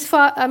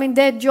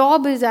their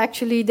job is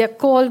actually, they're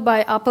called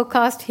by upper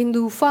caste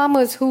Hindu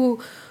farmers who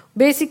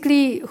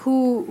basically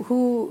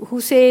who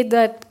say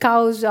that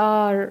cows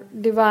are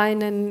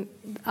divine and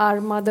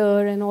our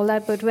mother and all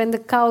that, but when the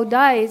cow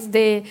dies,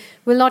 they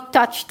will not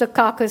touch the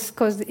carcass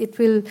because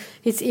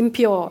it's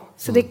impure.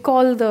 So they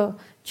call the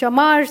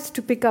Chamars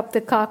to pick up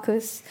the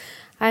carcass.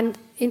 And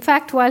in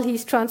fact, while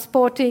he's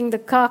transporting the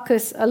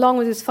carcass along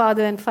with his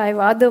father and 5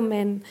 other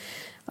men,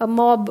 a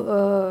mob,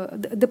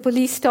 the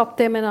police stop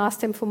them and ask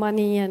them for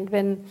money, and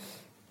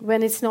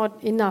when it's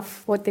not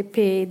enough what they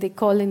pay, they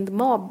call in the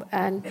mob,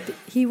 and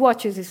he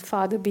watches his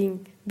father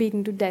being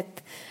beaten to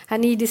death,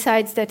 and he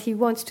decides that he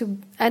wants to.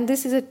 And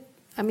this is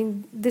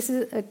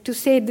to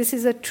say this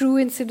is a true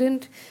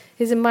incident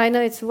is a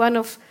minor. It's one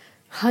of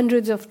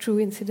hundreds of true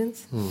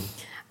incidents,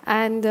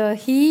 and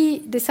he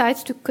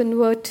decides to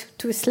convert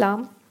to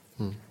Islam.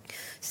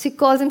 So he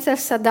calls himself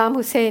Saddam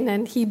Hussein,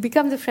 and he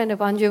becomes a friend of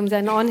Anjum's.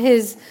 And on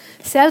his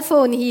cell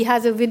phone, he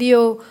has a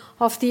video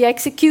of the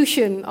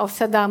execution of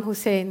Saddam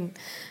Hussein.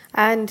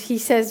 And he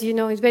says,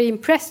 he's very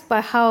impressed by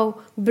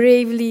how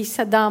bravely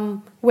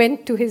Saddam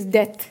went to his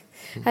death.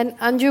 And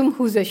Anjum,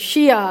 who's a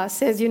Shia,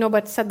 says,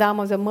 but Saddam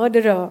was a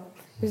murderer.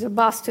 He was a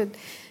bastard.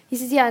 He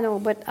says, yeah, I know,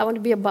 but I want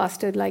to be a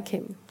bastard like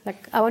him.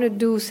 Like, I want to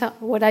do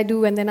what I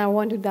do, and then I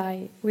want to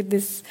die with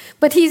this.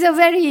 But he's a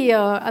very,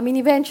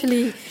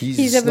 eventually...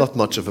 He's not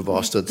much of a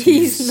bastard.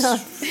 He's not.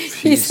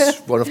 He's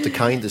one of the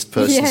kindest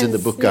persons in the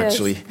book,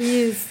 actually.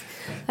 He is.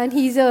 And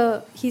he's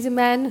a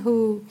man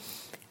who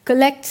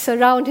collects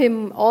around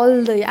him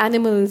all the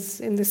animals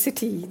in the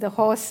city, the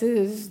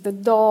horses, the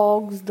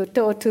dogs, the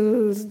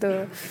turtles,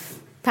 the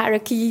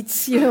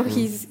parakeets. He's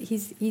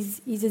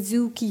a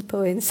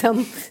zookeeper in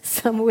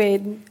some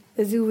way,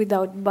 a zoo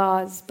without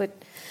bars. But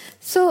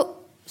so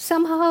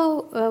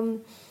somehow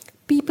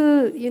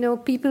people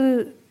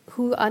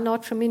who are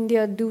not from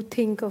India do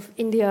think of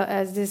India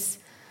as this,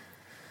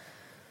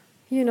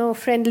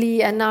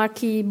 friendly,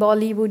 anarchy,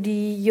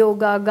 Bollywoody,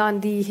 yoga,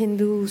 Gandhi,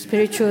 Hindu,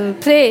 spiritual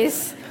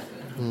place.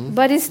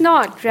 But it's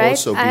not, right?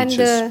 Also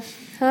beaches.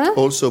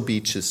 Also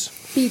beaches.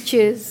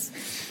 Beaches.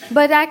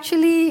 But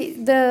actually,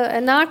 the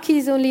anarchy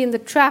is only in the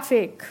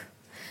traffic.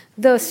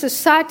 The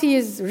society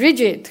is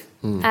rigid.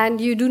 And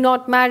you do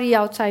not marry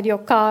outside your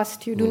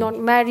caste. You do not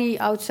marry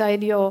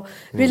outside your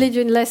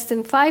religion. Less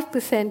than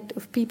 5%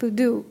 of people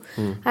do.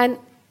 And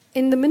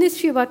in the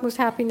Ministry of Utmost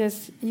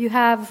Happiness, you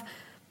have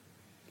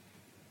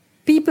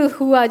people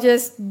who are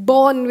just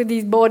born with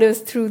these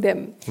borders through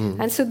them.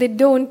 And so they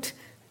don't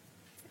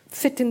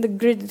fit in the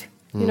grid,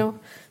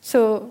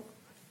 So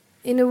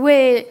in a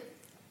way,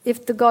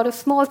 if The God of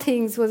Small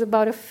Things was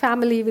about a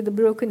family with a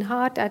broken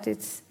heart at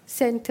its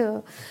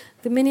center,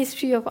 the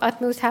Ministry of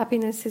Utmost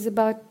Happiness is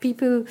about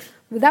people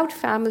without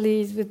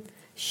families, with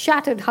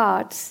shattered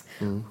hearts,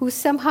 who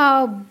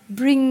somehow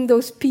bring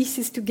those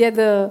pieces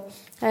together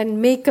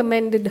and make a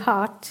mended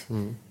heart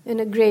in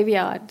a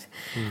graveyard.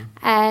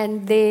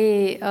 And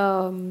they,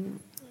 so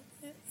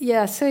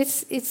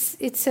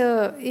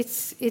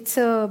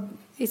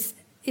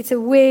it's a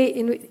way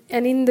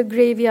in the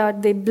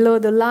graveyard they blur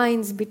the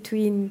lines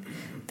between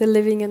the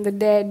living and the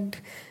dead,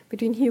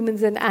 between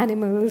humans and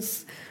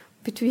animals,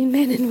 between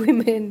men and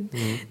women.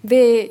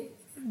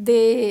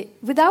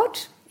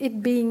 without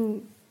it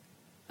being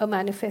a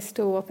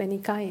manifesto of any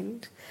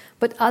kind,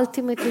 but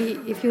ultimately,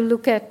 if you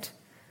look at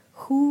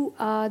who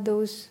are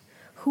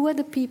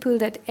the people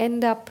that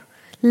end up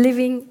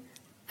living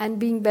and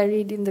being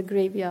buried in the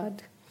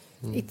graveyard,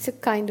 it's a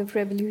kind of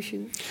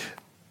revolution.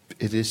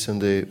 It is,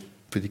 and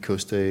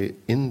because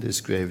in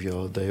this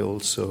graveyard, they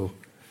also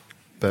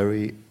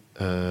bury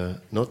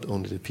not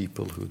only the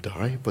people who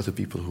die, but the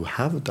people who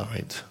have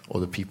died, or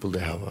the people they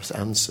have as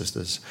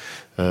ancestors.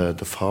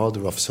 The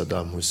father of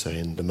Saddam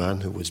Hussein, the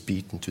man who was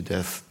beaten to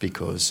death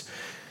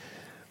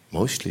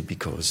mostly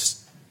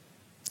because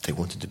they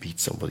wanted to beat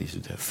somebody to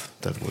death.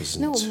 That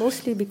wasn't. No,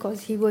 mostly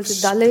because he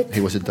was a Dalit.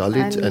 He was a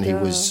Dalit, and he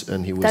was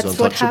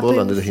untouchable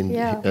under the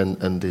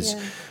and this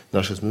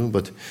nationalist movement.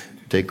 But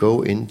they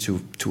go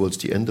towards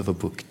the end of a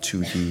book to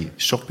the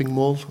shopping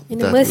mall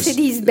in a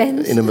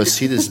Mercedes-Benz. In a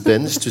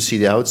Mercedes-Benz to see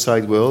the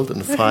outside world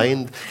and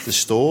find the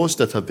stores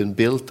that have been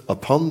built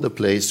upon the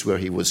place where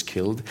he was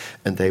killed,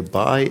 and they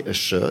buy a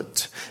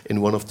shirt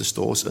in one of the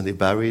stores, and they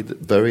bury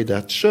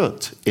that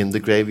shirt in the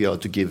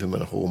graveyard to give him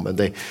a home. And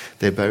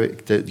they bury.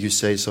 You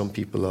say some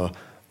people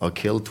are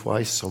killed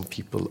twice, some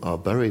people are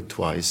buried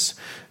twice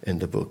in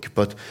the book,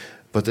 but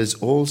there's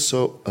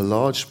also a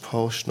large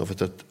portion of it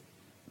that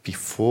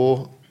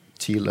before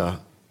Tila,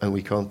 and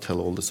we can't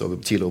tell all the story,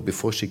 but Tila,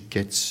 before she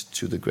gets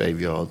to the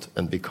graveyard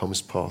and becomes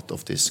part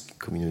of this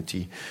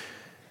community,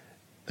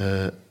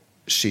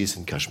 she's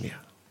in Kashmir.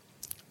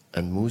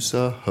 And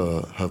Musa,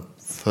 her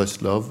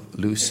first love,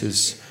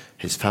 loses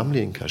his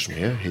family in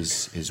Kashmir,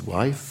 his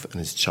wife and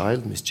his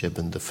child, Miss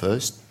Jebin I,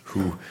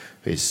 who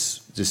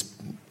is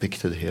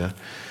depicted here,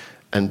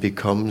 and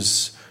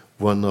becomes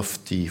one of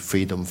the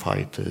freedom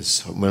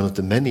fighters, one of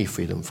the many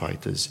freedom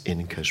fighters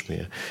in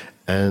Kashmir.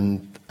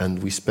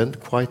 And we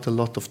spent quite a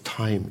lot of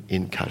time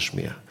in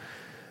Kashmir.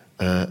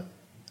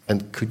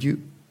 And could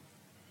you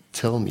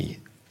tell me,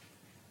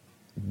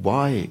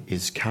 why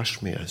is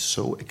Kashmir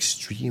so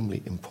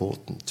extremely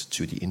important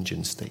to the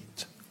Indian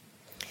state?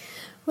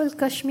 Well,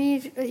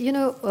 Kashmir,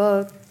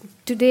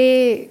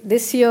 today,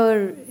 this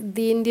year,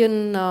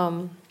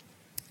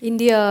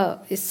 India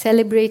is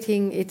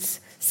celebrating its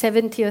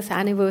 70th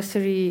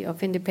anniversary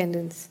of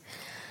independence.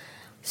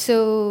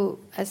 So,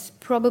 as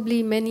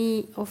probably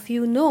many of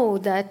you know,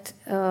 that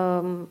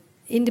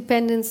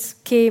independence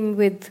came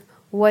with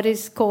what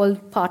is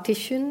called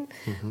partition,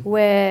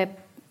 where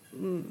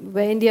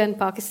India and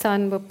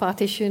Pakistan were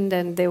partitioned,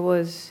 and there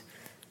was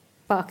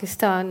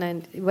Pakistan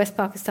and West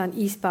Pakistan,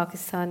 East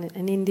Pakistan,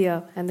 and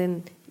India, and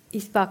then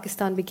East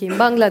Pakistan became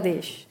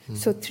Bangladesh.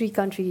 So 3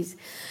 countries.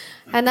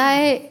 And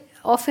I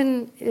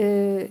often,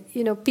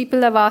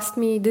 people have asked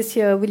me this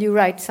year, will you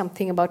write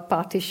something about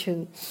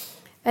partition?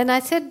 And I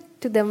said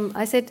to them,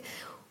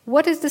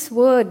 what does this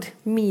word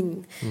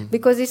mean?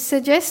 Because it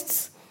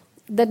suggests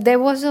that there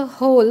was a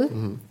whole,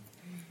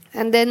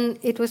 and then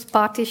it was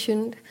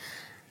partitioned,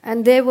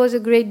 and there was a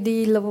great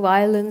deal of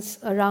violence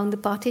around the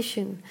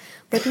partition.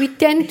 But we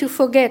tend to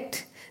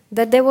forget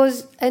that there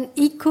was an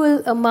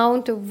equal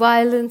amount of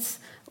violence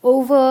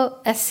over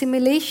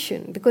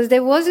assimilation, because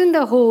there wasn't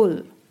a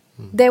whole.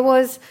 There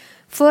was,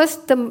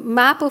 first, the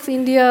map of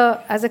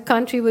India as a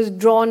country was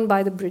drawn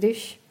by the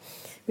British,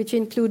 which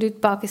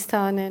included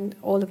Pakistan and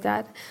all of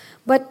that.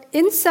 But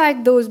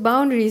inside those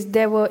boundaries,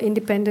 there were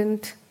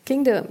independent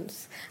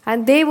kingdoms.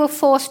 And they were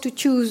forced to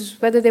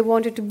choose whether they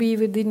wanted to be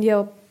with India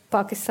or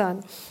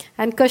Pakistan.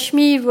 And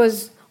Kashmir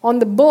was on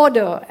the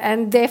border,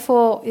 and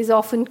therefore is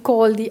often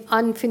called the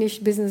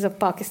unfinished business of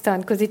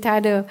Pakistan, because it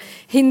had a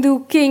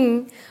Hindu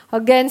king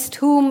against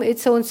whom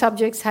its own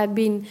subjects had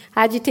been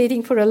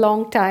agitating for a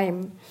long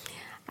time.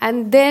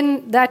 And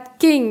then that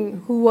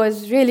king, who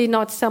was really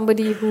not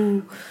somebody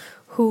who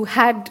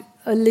had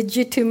a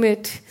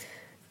legitimate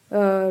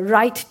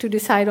right to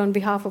decide on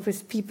behalf of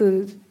his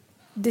people,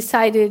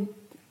 decided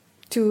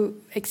to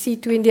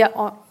accede to India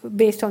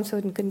based on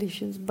certain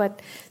conditions. But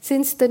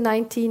since the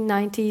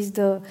 1990s,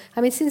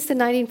 since the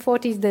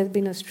 1940s, there's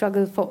been a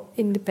struggle for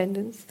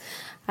independence.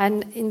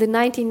 And in the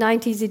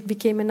 1990s, it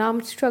became an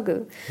armed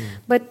struggle.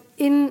 But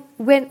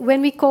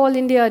when we call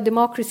India a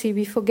democracy,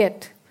 we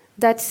forget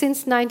that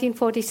since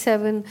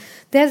 1947,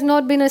 there's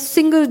not been a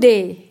single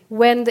day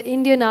when the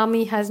Indian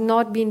army has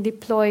not been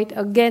deployed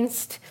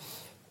against,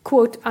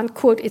 quote,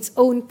 unquote, its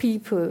own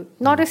people.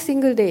 Not a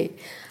single day.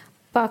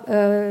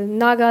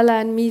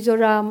 Nagaland,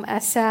 Mizoram,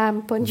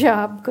 Assam,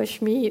 Punjab,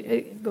 Kashmir,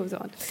 it goes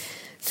on.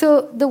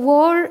 So the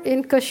war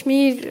in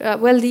Kashmir,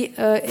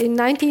 in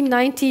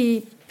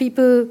 1990,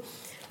 people,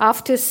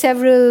 after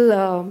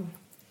several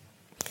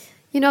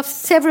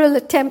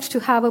attempts to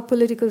have a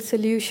political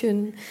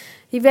solution,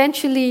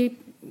 eventually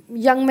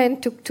young men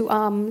took to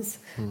arms.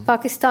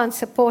 Pakistan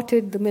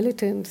supported the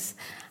militants.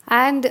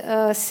 And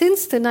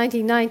since the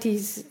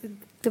 1990s,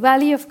 the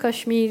Valley of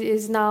Kashmir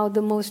is now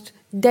the most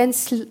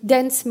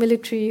dense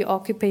military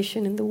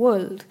occupation in the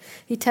world.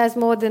 It has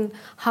more than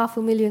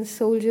 500,000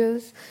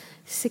 soldiers,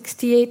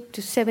 68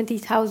 to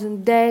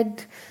 70,000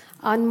 dead,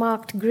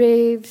 unmarked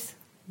graves,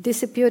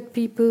 disappeared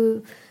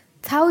people,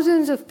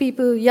 thousands of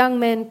people, young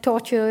men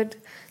tortured,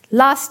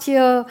 last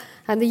year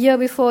and the year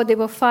before, they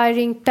were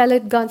firing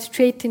pellet guns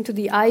straight into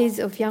the eyes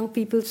of young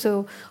people,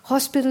 so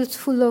hospitals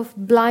full of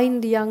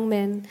blind young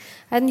men.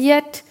 And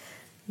yet,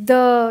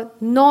 the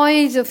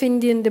noise of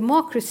Indian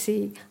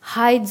democracy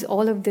hides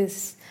all of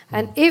this.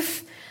 And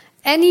if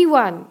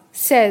anyone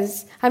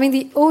says, I mean,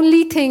 the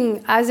only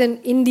thing as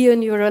an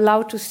Indian you're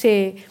allowed to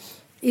say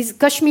is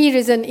Kashmir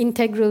is an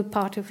integral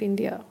part of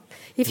India.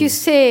 If you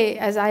say,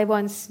 as I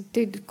once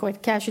did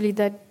quite casually,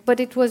 that, but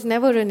it was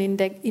never an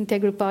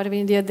integral part of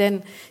India,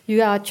 then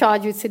you are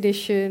charged with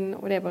sedition,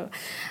 whatever.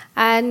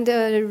 And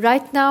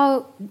right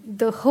now,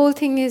 the whole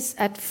thing is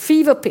at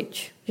fever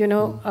pitch,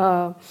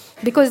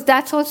 because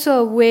that's also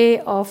a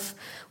way of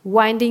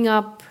winding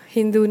up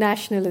Hindu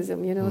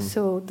nationalism,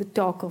 so the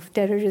talk of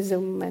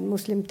terrorism and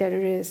Muslim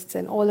terrorists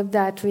and all of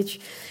that, which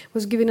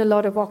was given a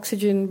lot of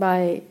oxygen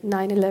by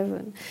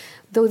 9/11.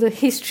 Though the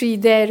history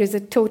there is a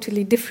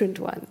totally different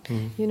one,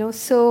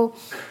 So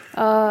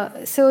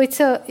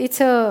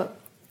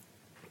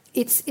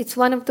it's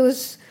one of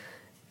those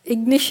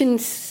ignition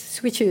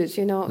switches,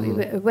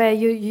 where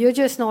you're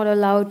just not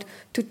allowed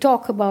to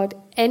talk about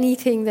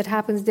anything that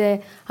happens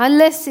there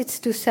unless it's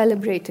to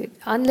celebrate it,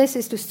 unless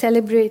it's to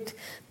celebrate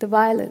the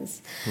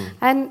violence.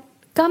 And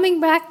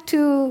coming back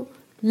to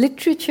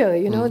literature,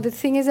 the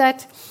thing is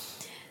that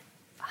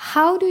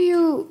how do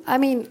you,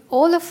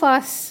 all of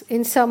us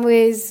in some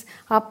ways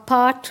are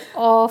part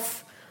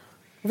of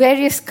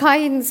various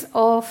kinds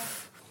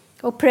of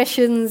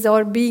oppressions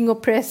or being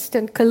oppressed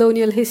and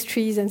colonial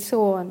histories and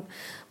so on.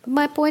 But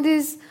my point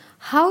is,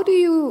 how do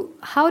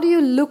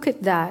you look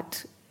at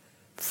that?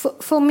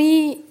 For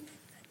me,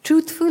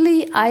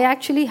 truthfully, I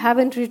actually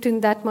haven't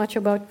written that much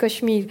about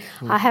Kashmir.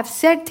 I have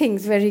said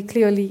things very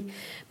clearly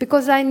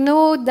because I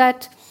know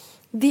that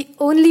the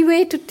only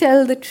way to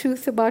tell the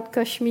truth about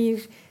Kashmir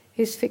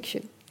is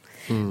fiction.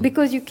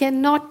 Because you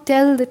cannot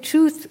tell the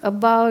truth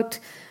about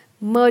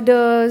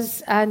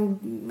murders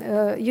and,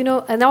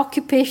 an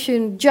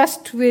occupation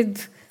just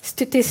with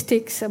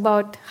statistics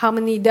about how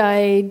many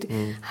died,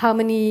 how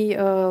many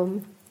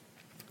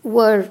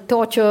were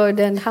tortured,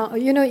 and how,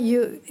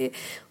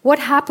 what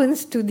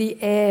happens to the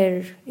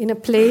air in a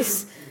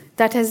place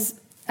that has,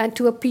 and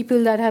to a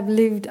people that have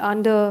lived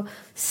under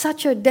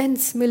such a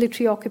dense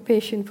military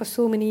occupation for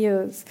so many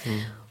years.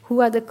 Who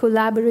are the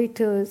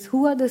collaborators?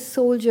 Who are the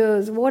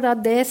soldiers? What are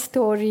their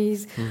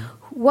stories?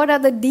 What are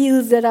the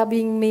deals that are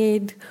being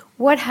made?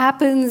 What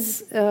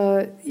happens?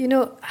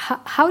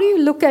 How do you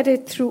look at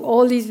it through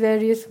all these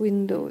various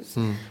windows?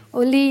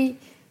 Only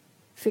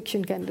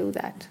fiction can do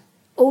that.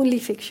 Only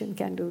fiction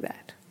can do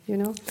that,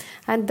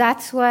 And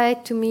that's why,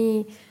 to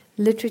me,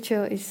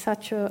 literature is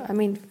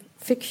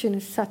fiction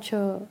is such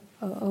a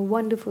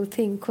wonderful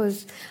thing,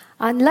 because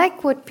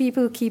unlike what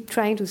people keep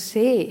trying to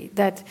say,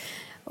 that,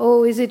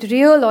 oh, is it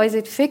real or is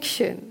it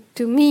fiction?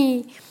 To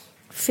me,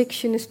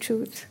 fiction is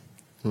truth,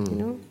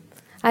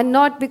 And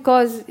not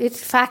because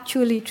it's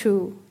factually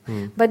true,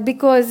 but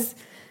because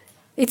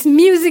it's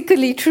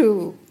musically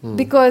true.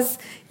 Because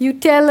you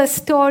tell a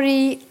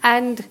story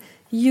and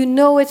you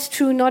know it's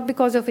true not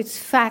because of its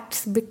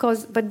facts,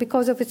 but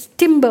because of its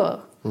timbre.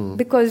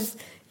 Because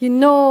you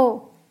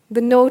know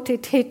the note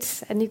it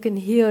hits and you can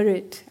hear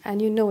it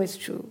and you know it's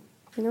true.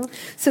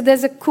 So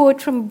there's a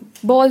quote from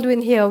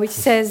Baldwin here which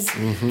says,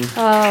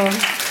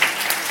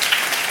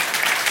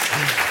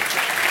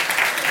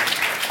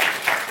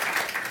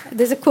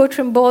 there's a quote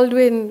from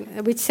Baldwin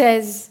which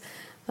says,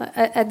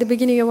 at the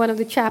beginning of one of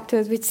the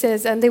chapters, which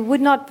says, and they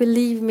would not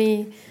believe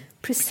me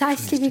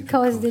precisely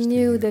because they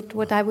knew that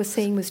what I was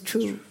saying was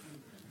true.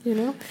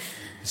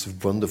 It's a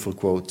wonderful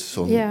quote.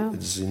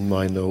 It's in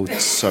my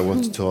notes. I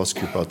wanted to ask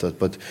you about that.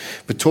 But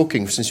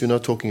since you're now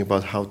talking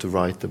about how to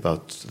write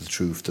about the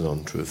truth, the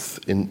non-truth,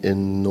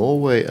 in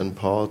Norway and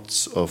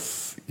parts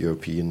of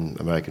European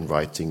American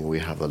writing, we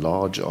have a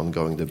large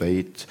ongoing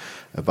debate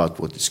about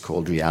what is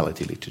called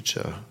reality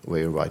literature,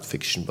 where you write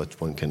fiction, but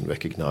one can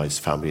recognize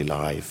family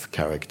life,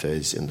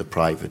 characters in the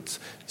private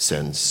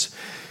sense.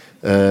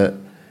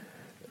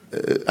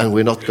 And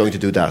we're not going to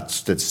do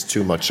that. That's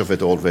too much of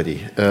it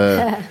already.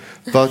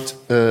 But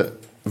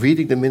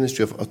reading The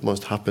Ministry of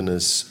Utmost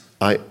Happiness,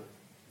 I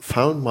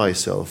found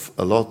myself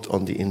a lot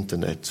on the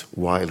internet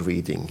while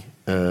reading,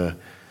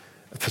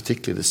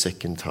 particularly the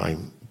second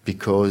time,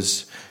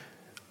 because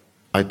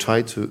I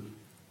tried to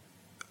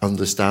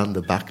understand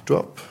the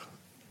backdrop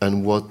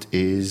and what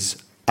is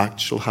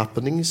actual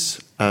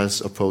happenings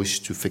as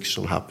opposed to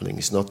fictional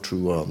happenings, not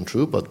true or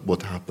untrue, but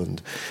what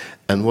happened.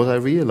 And what I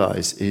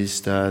realized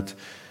is that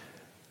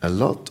a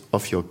lot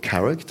of your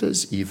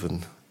characters,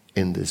 even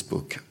in this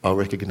book, are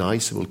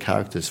recognizable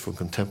characters from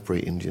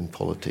contemporary Indian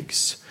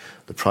politics.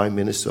 The Prime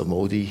Minister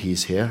Modi,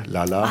 he's here,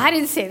 Lala. I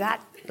didn't say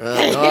that.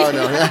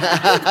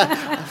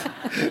 No.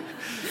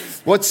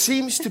 What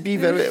seems to be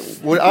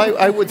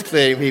I would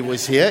claim he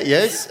was here,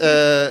 yes.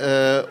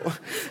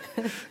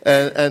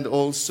 And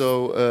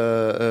also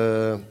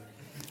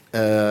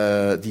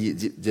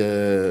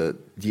the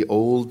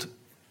old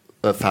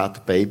a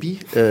fat baby.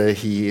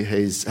 He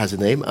has a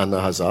name,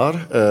 Anna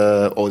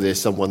Hazar, or there's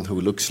someone who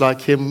looks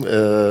like him.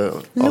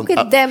 Look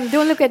at them,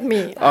 don't look at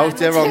me. Out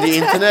there on the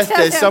internet,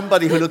 there's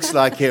somebody who looks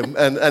like him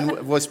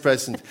and was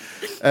present.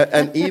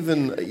 And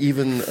even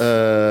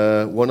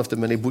one of the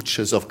many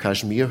butchers of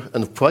Kashmir,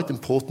 and a quite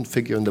important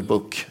figure in the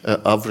book,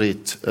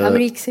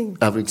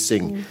 Avrik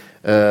Singh,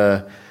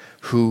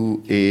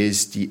 who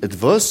is the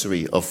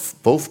adversary of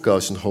both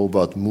Gauss and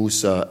Hobart,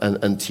 Musa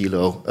and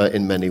Tilo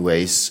in many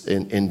ways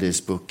in this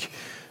book,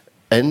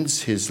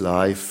 ends his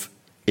life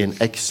in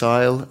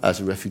exile as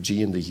a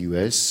refugee in the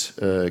US,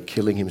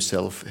 killing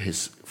himself,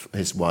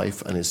 his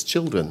wife and his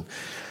children.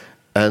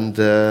 And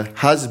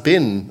has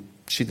been,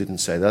 she didn't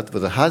say that,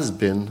 but has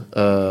been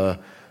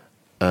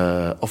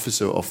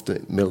officer of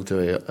the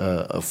military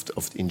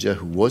of India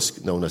who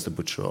was known as the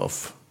Butcher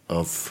of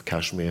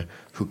Kashmir,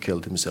 who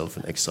killed himself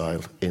in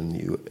exile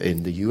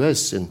in the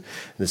US in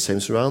the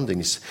same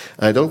surroundings.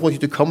 And I don't want you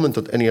to comment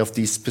on any of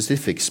these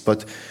specifics,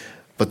 but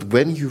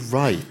when you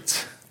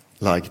write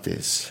like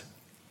this,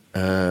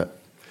 do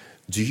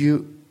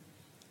you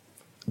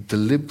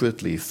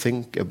deliberately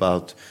think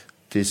about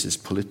this is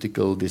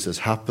political, this has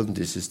happened,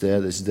 this is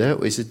there,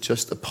 or is it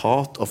just a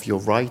part of your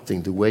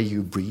writing, the way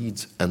you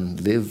breathe and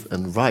live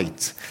and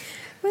write?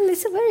 Well,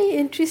 it's a very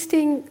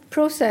interesting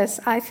process,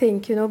 I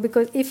think,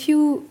 because if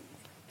you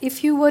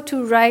were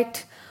to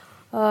write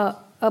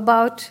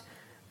about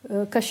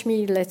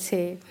Kashmir, let's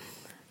say,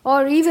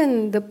 or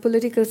even the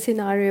political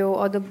scenario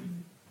or the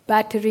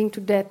battering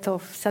to death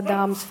of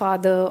Saddam's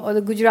father or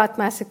the Gujarat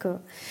massacre,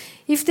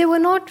 if they were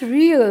not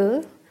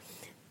real,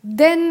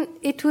 then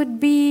it would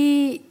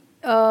be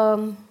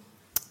a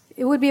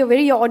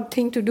very odd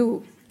thing to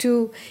do.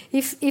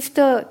 If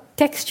the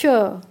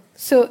texture,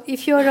 so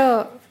if you're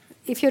a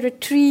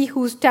tree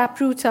whose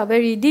taproots are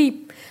very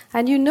deep,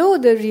 and you know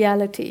the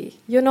reality,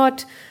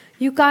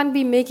 you can't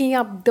be making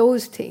up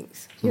those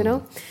things,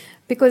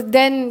 because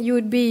then you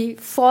would be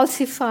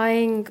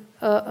falsifying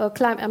a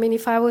climate. I mean,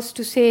 if I was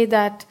to say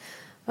that,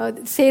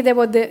 say there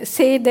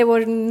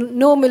were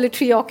no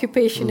military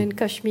occupation in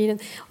Kashmir,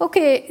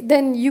 okay,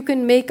 then you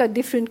can make a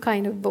different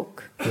kind of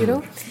book,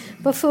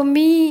 But for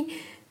me,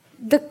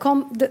 the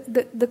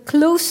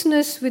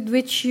closeness with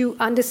which you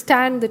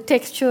understand the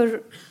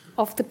texture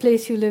of the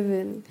place you live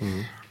in,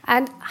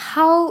 and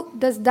how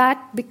does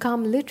that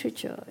become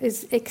literature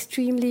is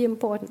extremely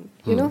important,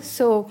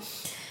 So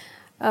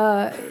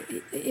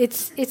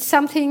it's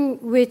something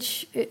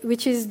which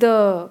is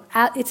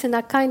it's in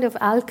a kind of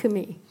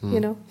alchemy,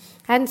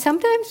 And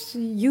sometimes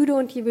you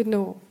don't even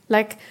know.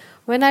 Like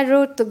when I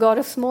wrote The God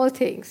of Small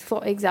Things,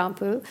 for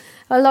example,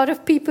 a lot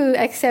of people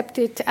accept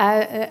it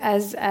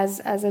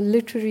as a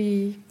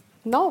literary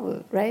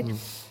novel, right?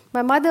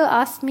 My mother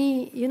asked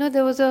me,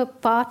 there was a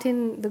part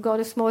in The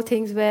God of Small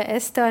Things where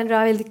Esther and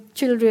Rahel, the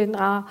children,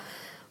 are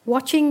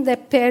watching their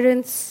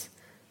parents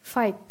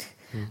fight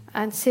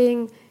and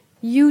saying,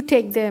 you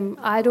take them,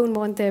 I don't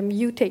want them,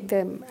 you take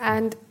them.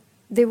 And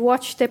they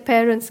watch their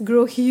parents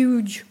grow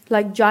huge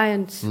like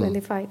giants when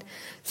they fight.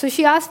 So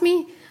she asked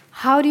me,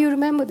 how do you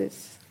remember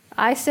this?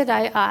 I said,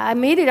 I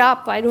made it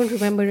up, I don't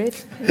remember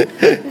it.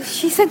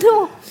 She said,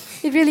 no,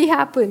 it really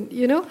happened,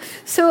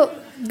 So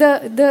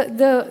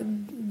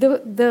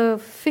the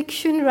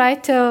fiction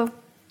writer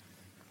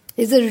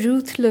is a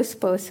ruthless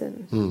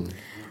person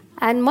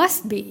and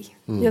must be,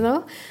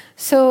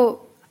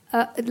 So,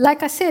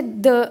 like I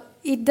said,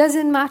 it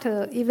doesn't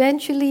matter.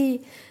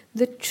 Eventually,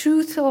 the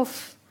truth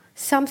of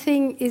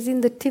something is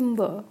in the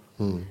timber,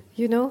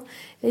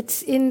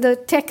 It's in the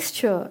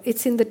texture,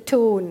 it's in the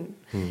tone.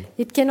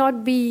 It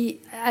cannot be,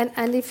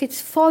 and if it's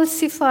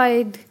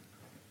falsified,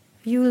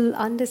 you'll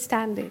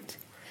understand it.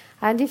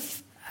 And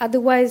if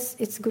otherwise,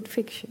 it's good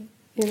fiction,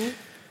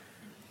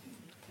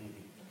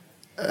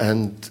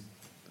 And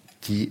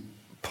the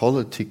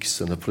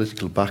politics and the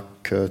political back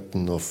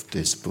curtain of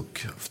this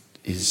book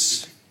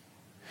is,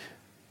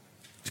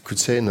 you could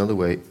say another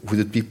way, would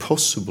it be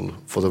possible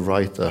for the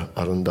writer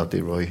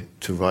Arundhati Roy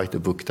to write a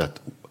book that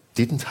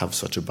didn't have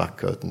such a back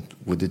curtain?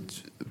 Would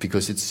it?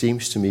 Because it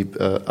seems to me,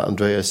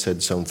 Andrea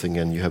said something,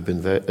 and you have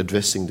been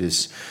addressing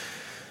this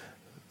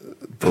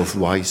both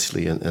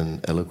wisely and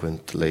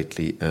eloquent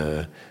lately,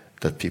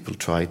 that people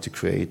try to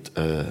create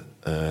a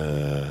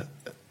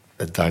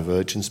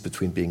divergence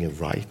between being a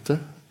writer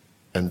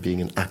and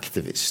being an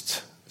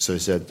activist. So he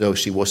said, no,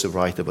 she was a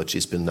writer, but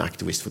she's been an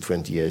activist for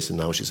 20 years, and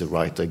now she's a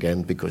writer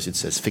again because it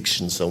says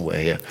fiction somewhere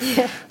here.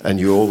 Yeah. And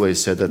you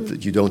always said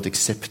that you don't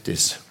accept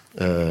this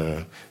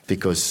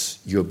because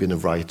you've been a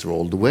writer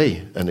all the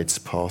way, and it's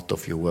part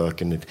of your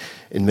work. And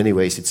in many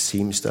ways, it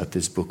seems that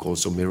this book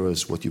also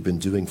mirrors what you've been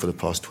doing for the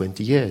past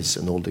 20 years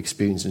and all the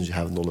experiences you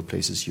have in all the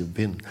places you've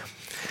been.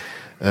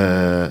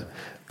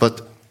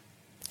 But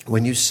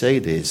when you say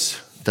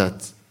this,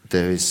 that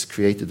there is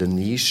created a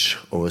niche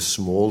or a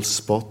small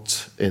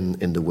spot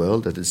in the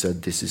world that is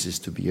said this is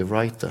to be a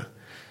writer,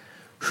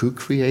 who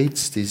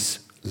creates these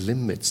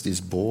limits,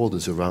 these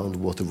borders around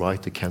what a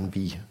writer can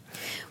be?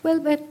 Well,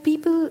 but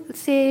people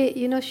say,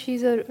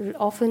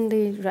 often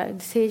they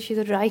say she's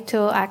a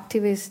writer,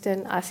 activist,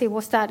 and I say,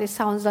 what's that? It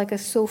sounds like a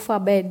sofa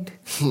bed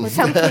or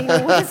something.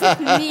 What does it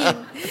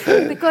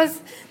mean?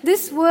 Because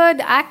this word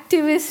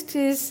activist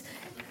is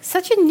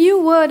such a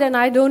new word, and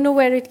I don't know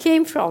where it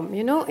came from.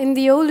 In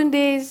the olden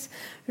days,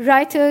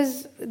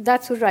 writers,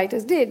 that's what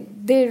writers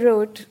did. They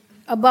wrote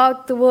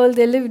about the world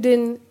they lived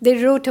in.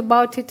 They wrote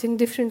about it in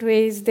different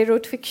ways. They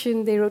wrote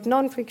fiction, they wrote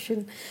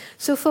non-fiction.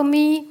 So for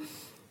me,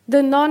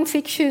 the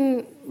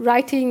non-fiction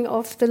writing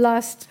of the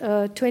last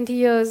 20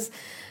 years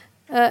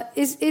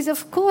is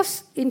of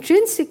course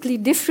intrinsically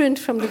different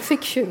from the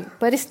fiction,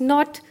 but it's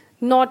not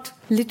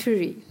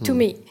literary to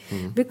me.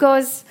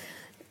 Because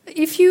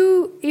if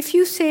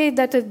you say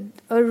that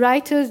a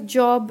writer's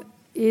job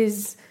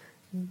is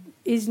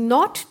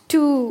not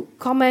to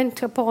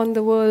comment upon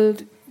the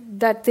world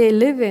that they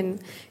live in,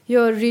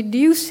 you're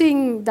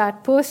reducing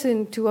that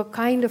person to a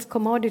kind of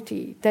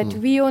commodity, that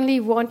we only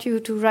want you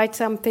to write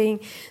something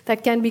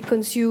that can be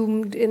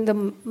consumed in the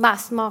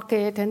mass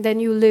market, and then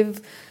you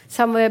live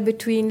somewhere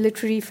between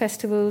literary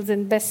festivals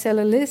and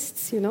bestseller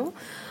lists,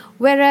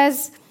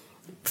 Whereas,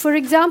 for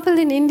example,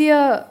 in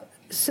India,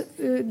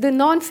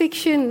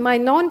 my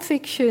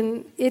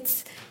non-fiction,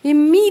 it's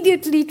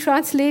immediately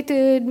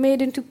translated,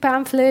 made into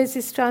pamphlets,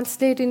 it's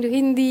translated into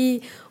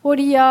Hindi,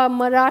 Oriya,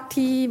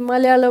 Marathi,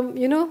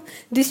 Malayalam,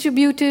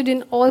 distributed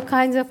in all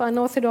kinds of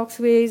unorthodox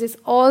ways. It's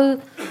all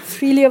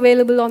freely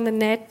available on the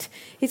net.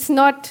 It's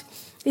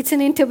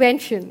an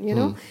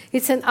intervention,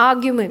 It's an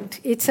argument.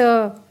 It's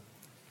a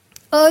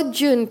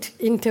urgent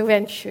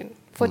intervention.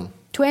 For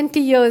 20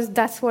 years,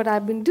 that's what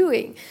I've been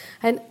doing.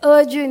 An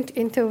urgent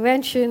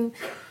intervention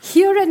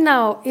here and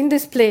now in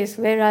this place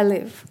where I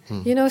live.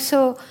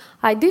 So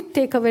I did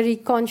take a very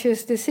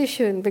conscious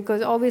decision,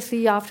 because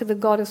obviously after The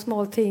God of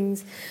Small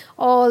Things,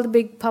 all the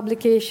big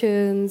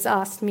publications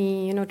asked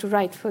me, to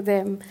write for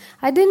them.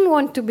 I didn't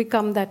want to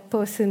become that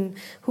person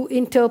who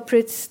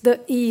interprets the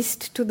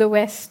East to the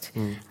West.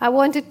 I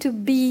wanted to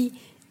be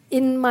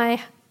in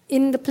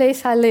the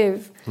place I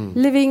live,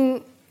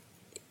 living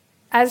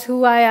as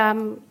who I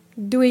am,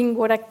 doing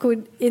what I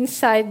could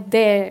inside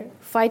there,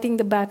 fighting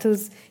the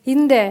battles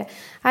in there.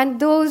 And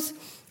those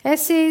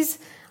essays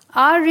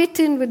are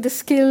written with the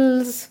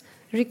skills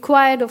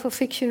required of a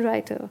fiction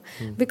writer.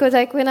 Because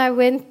when I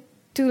went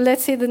to,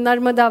 let's say, the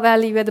Narmada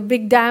Valley, where the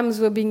big dams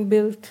were being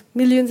built,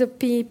 millions of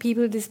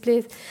people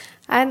displaced,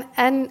 and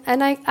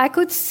I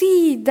could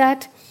see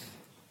that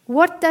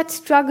what that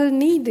struggle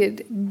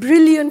needed,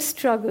 brilliant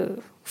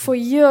struggle for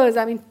years,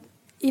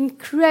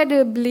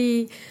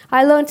 incredibly,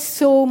 I learned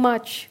so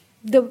much.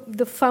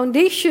 The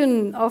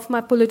foundation of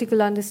my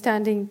political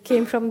understanding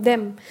came from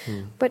them.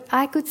 But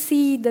I could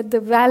see that the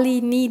valley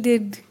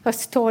needed a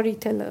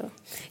storyteller.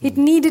 It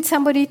needed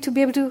somebody to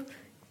be able to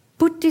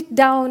put it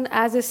down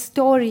as a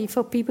story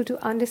for people to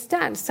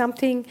understand,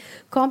 something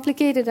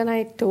complicated. And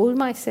I told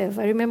myself,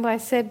 I remember I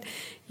said,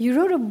 you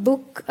wrote a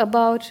book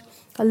about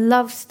a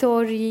love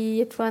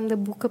story, it won the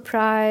Booker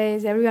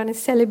Prize, everyone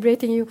is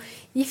celebrating you.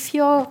 If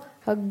you're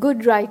a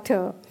good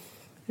writer,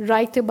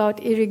 write about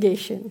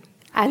irrigation.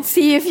 And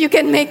see if you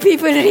can make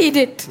people read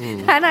it.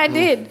 And I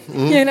did,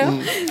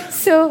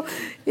 So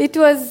it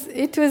was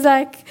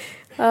like,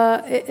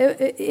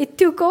 it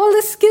took all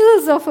the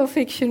skills of a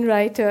fiction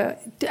writer.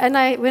 And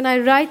when I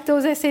write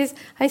those essays,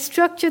 I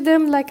structure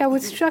them like I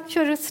would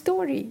structure a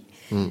story.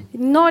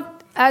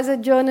 Not as a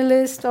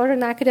journalist or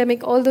an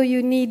academic, although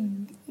you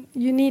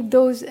need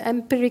those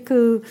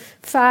empirical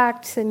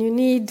facts and you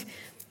need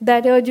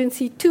that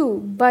urgency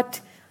too.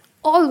 But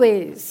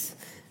always,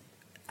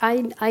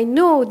 I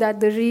know that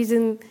the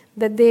reason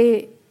that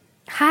they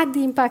had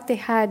the impact they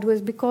had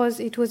was because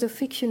it was a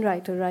fiction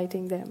writer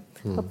writing them.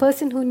 A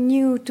person who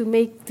knew to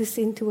make this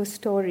into a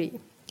story,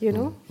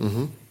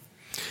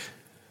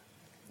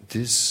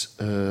 This,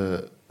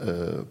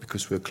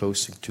 because we're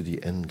closing to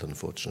the end,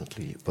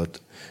 unfortunately, but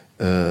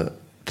the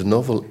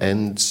novel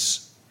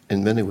ends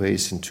in many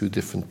ways in two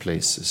different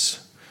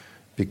places,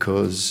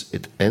 because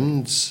it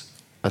ends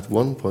at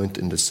one point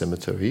in the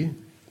cemetery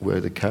where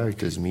the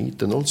characters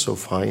meet and also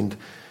find,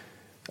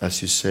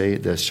 as you say,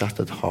 their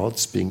shattered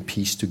hearts being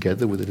pieced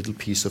together with a little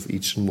piece of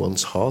each in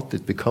one's heart.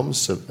 It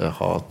becomes a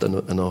heart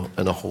and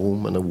a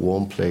home and a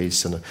warm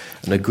place and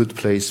a good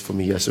place for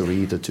me as a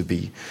reader to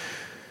be.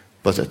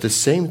 But at the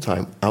same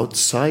time,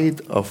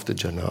 outside of the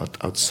Jannat,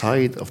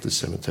 outside of the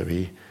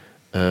cemetery,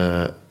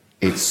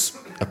 it's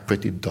a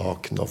pretty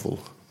dark novel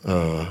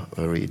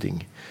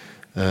reading.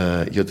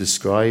 You're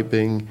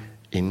describing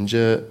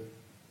India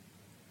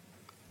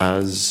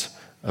as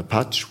a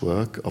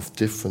patchwork of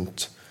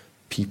different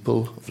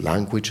people, of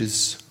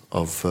languages,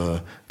 of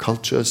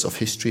cultures, of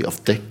history,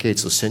 of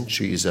decades or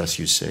centuries, as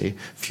you say.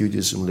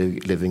 Feudalism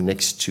living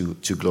next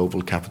to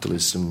global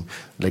capitalism,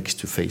 next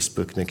to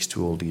Facebook, next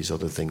to all these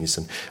other things.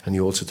 And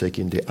you also take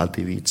in the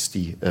Adivids,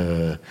 the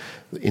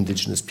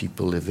indigenous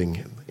people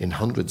living in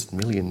hundreds,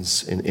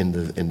 millions in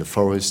the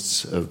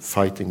forests,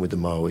 fighting with the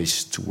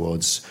Maoists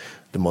towards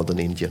the modern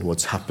India and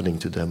what's happening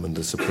to them and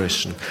the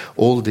suppression.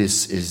 All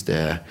this is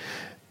there.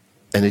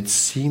 And it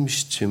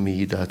seems to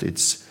me that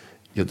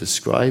you're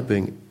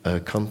describing a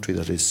country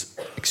that is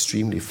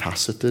extremely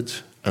faceted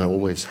and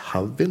always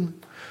have been,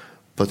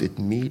 but it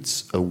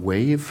meets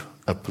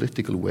a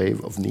political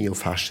wave of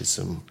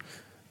neo-fascism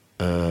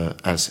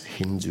as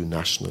Hindu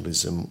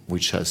nationalism,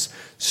 which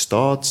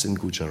starts in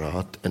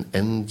Gujarat and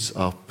ends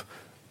up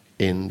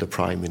in the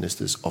Prime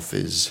Minister's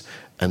office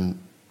and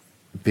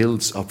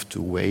builds up to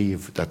a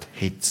wave that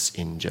hits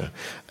India.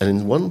 And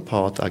in one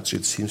part, actually,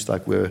 it seems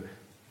like we're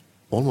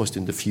almost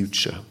in the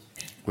future.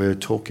 We're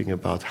talking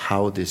about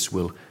how this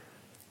will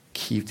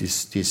keep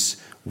this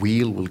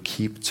wheel will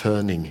keep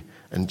turning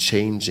and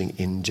changing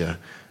India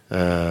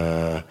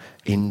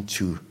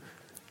into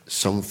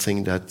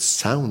something that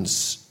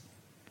sounds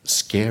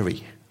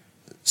scary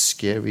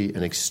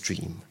and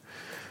extreme.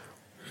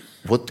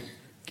 What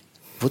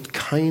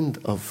kind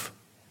of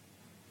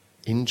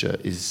India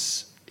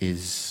is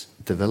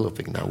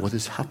developing now? What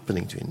is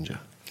happening to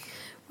India?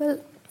 Well,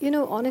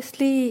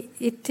 honestly,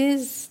 it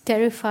is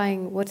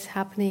terrifying what's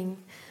happening.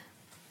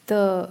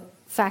 The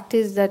fact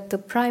is that the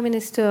Prime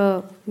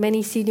Minister,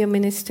 many senior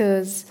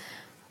ministers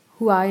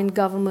who are in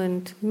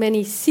government,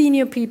 many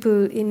senior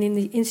people in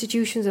the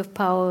institutions of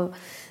power,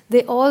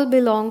 they all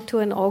belong to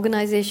an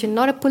organization,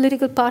 not a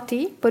political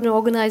party, but an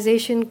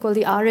organization called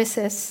the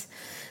RSS.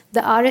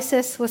 The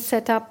RSS was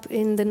set up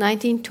in the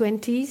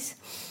 1920s,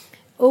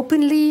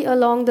 openly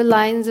along the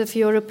lines of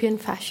European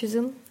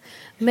fascism.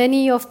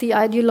 Many of the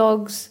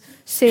ideologues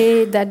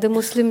say that the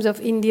Muslims of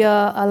India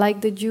are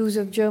like the Jews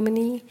of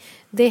Germany.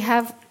 They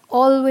have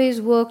always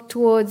worked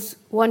towards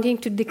wanting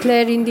to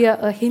declare India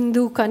a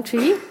Hindu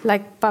country,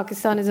 like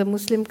Pakistan is a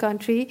Muslim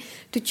country,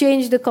 to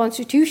change the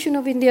constitution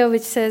of India,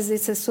 which says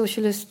it's a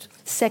socialist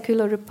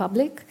secular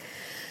republic.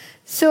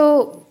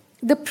 So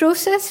the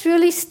process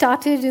really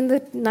started in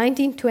the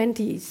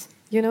 1920s,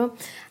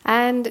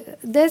 and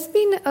there's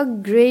been a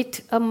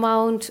great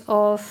amount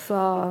of,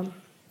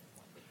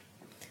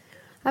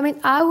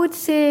 I would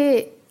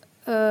say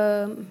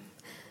there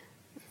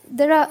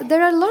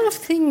are a lot of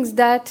things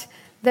that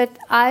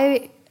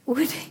I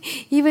would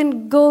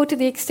even go to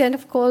the extent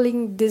of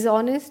calling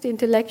dishonest,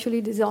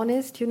 intellectually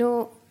dishonest.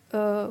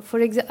 For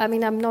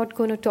example, I'm not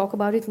going to talk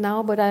about it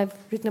now, but I've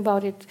written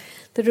about it,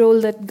 the role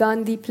that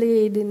Gandhi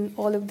played in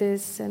all of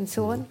this and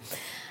so on.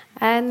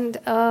 And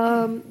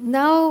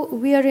now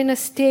we are in a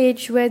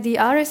stage where the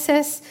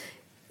RSS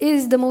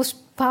is the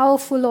most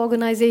powerful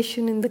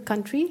organization in the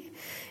country.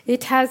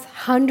 It has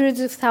hundreds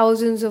of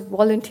thousands of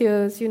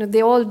volunteers.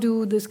 They all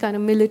do this kind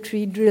of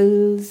military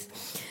drills.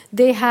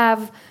 They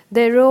have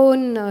their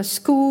own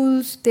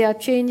schools. They are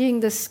changing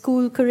the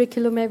school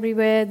curriculum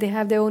everywhere. They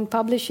have their own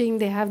publishing.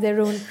 They have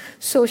their own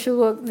social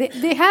work.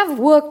 They have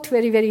worked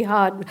very, very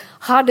hard,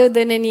 harder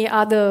than any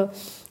other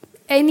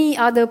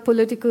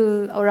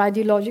political or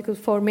ideological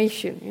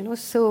formation.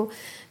 So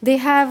they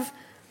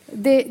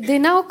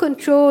now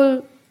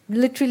control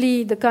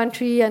literally the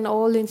country and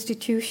all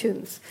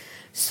institutions.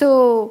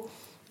 So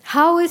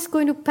how it's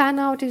going to pan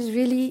out is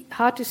really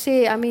hard to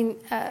say.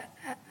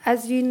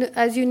 As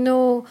you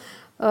know,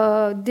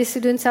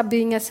 dissidents are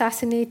being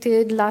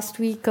assassinated. Last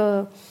week,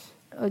 a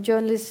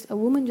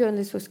woman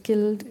journalist was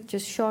killed,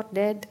 just shot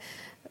dead.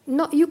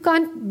 No, you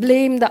can't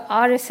blame the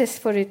RSS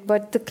for it,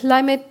 but the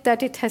climate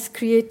that it has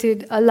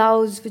created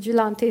allows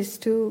vigilantes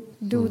to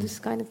do this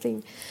kind of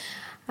thing.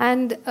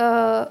 And,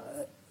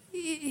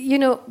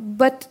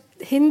 but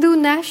Hindu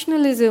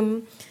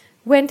nationalism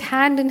went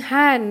hand in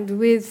hand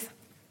with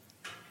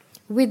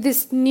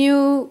this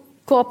new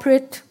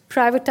corporate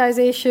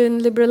privatization,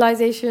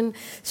 liberalization,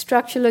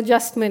 structural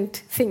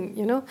adjustment thing,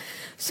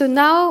 So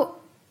now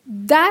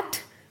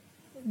that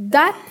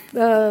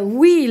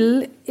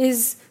wheel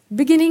is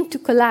beginning to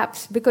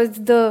collapse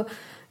because the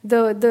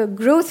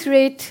growth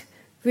rate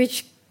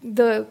which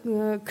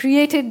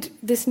created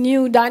this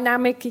new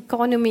dynamic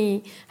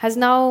economy has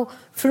now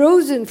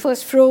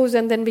first froze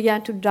and then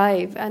began to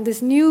dive. And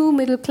this new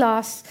middle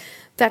class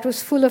that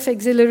was full of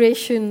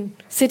exhilaration,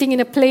 sitting in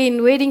a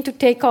plane waiting to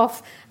take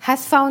off,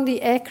 has found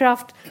the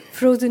aircraft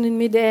frozen in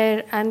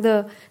midair, and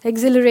the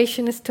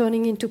exhilaration is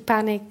turning into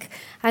panic.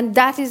 And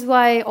that is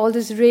why all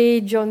this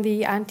rage on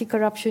the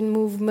anti-corruption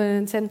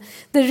movements, and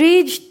the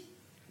rage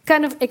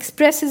kind of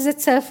expresses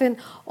itself in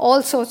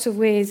all sorts of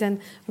ways.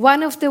 And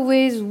one of the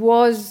ways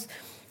was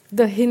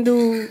the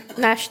Hindu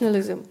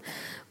nationalism.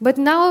 But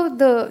now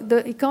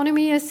the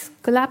economy is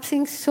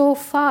collapsing so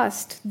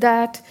fast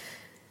that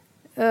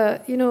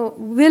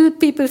will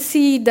people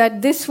see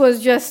that this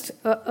was just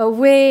a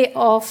way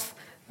of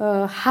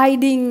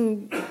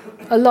hiding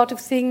a lot of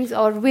things,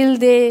 or will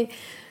they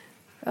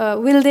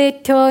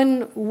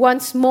turn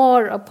once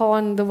more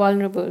upon the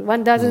vulnerable?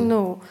 One doesn't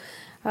know.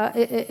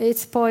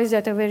 It's poised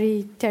at a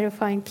very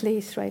terrifying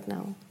place right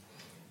now.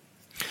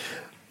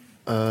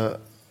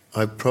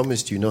 I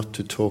promised you not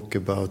to talk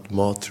about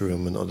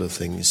martyrdom and other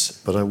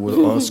things, but I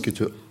will ask you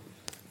to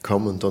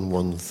comment on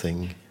one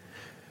thing.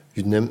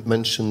 You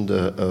mentioned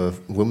a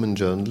woman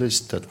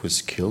journalist that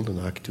was killed, an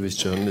activist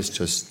journalist,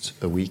 just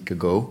a week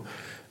ago,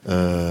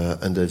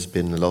 and there's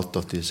been a lot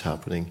of this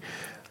happening.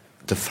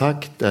 The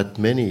fact that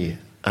many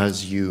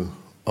as you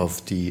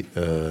of the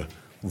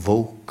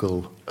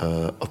vocal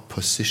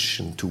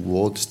opposition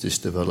towards this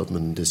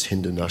development, this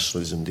Hindu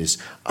nationalism, this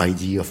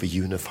idea of a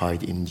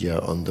unified India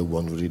under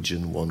one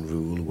religion, one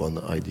rule, one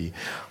ID,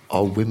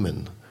 are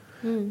women.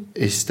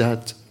 Is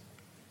that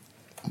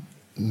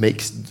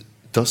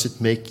does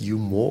it make you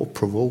more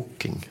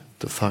provoking,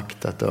 the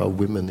fact that there are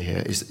women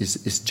here?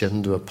 Is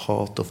gender a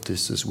part of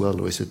this as well,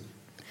 or is it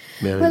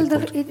merely... Well,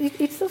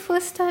 it's the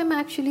first time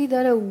actually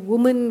that a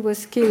woman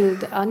was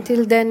killed.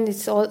 Until then,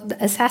 it's all the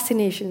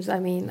assassinations,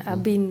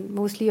 have been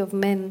mostly of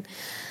men.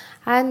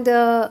 And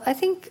I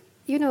think,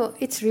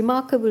 it's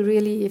remarkable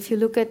really if you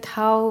look at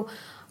how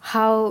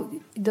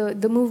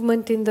the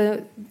movement in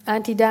the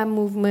anti-dam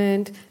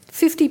movement,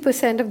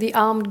 50% of the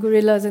armed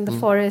guerrillas in the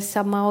forests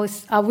are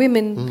Maoists, are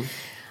women.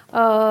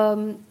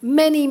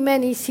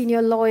 Many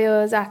senior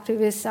lawyers,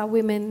 activists are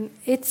women.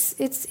 It's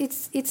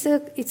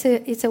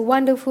a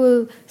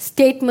wonderful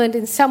statement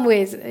in some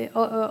ways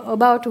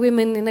about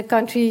women in a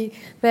country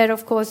where,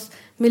 of course,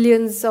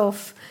 millions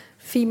of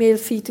female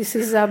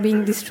fetuses are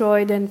being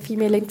destroyed and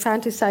female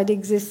infanticide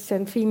exists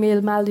and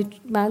female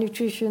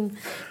malnutrition,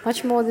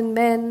 much more than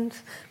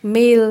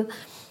male.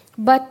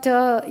 But,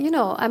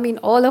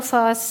 all of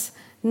us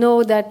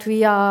know that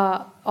we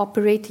are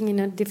operating in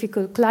a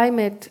difficult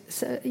climate.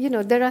 So,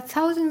 there are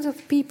thousands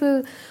of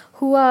people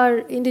who are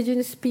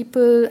indigenous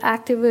people,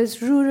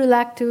 activists, rural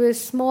activists,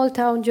 small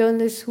town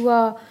journalists who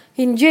are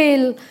in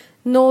jail,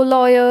 no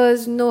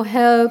lawyers, no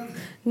help,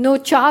 no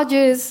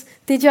charges.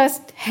 They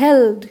just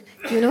held,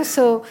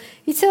 So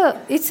it's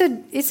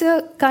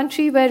a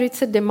country where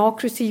it's a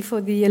democracy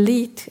for the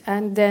elite,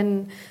 and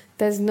then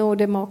there's no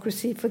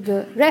democracy for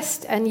the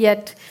rest. And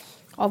yet,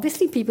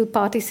 obviously, people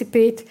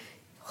participate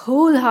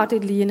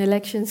wholeheartedly in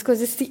elections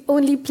because it's the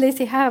only place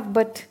they have.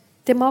 But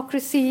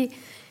democracy,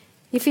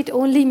 if it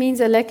only means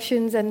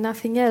elections and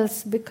nothing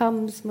else,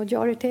 becomes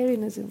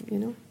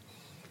majoritarianism,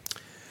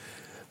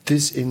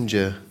 This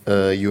India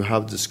you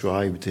have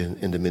described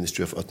in the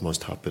Ministry of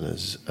Utmost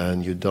Happiness,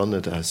 and you've done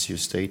it as you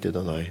stated,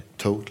 and I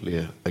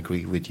totally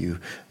agree with you,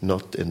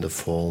 not in the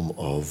form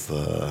of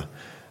a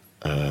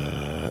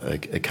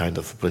kind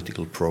of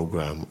political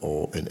program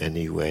or in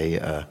any way,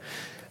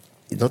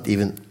 not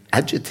even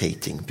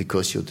agitating,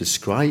 because you're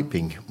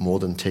describing more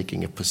than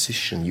taking a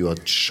position. You are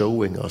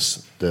showing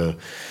us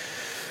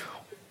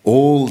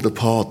all the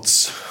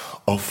parts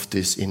of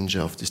this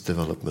India, of this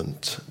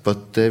development.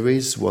 But there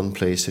is one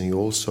place, and you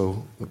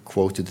also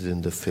quoted it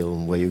in the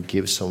film, where you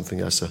give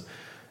something as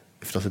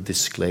if not a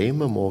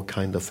disclaimer, more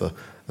kind of a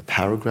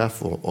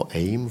paragraph or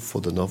aim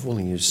for the novel,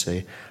 and you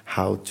say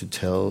how to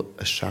tell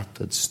a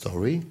shattered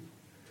story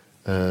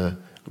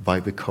by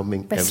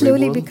becoming everyone.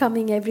 Slowly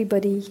becoming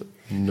everybody.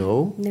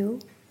 No.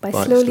 By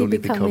slowly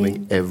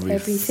becoming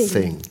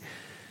everything.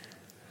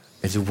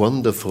 It's a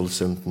wonderful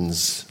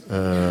sentence,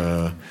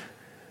 and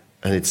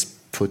it's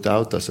put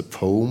out as a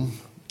poem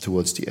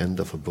towards the end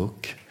of a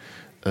book.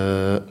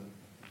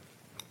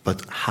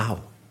 But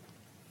how?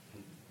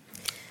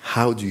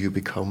 How do you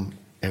become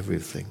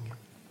everything?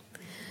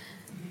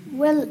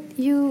 Well,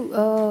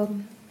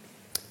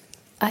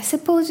 I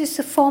suppose it's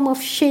a form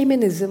of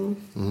shamanism.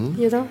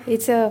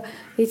 It's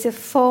a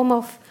form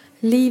of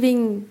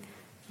leaving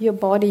your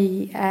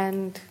body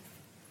and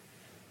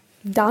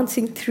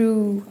dancing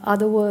through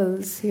other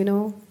worlds,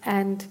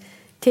 and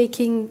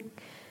taking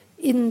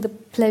in the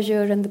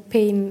pleasure and the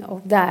pain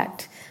of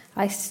that.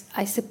 I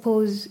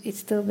suppose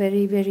it's the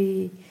very,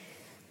 very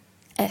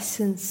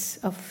essence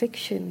of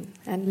fiction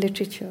and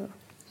literature,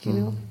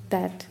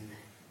 that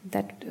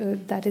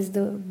is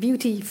the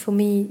beauty for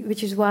me,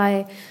 which is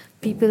why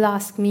people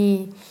ask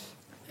me,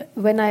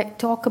 when I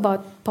talk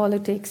about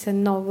politics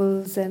and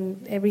novels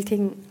and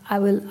everything, I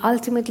will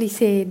ultimately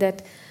say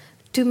that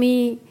to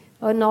me,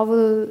 a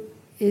novel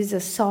is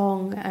a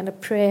song and a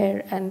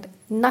prayer and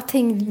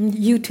nothing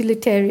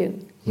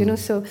utilitarian.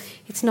 So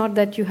it's not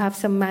that you have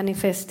some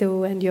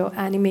manifesto and you're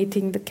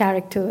animating the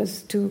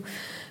characters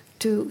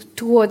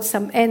towards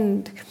some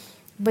end,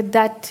 but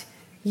that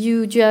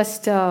you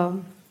just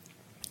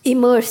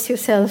immerse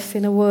yourself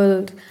in a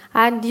world,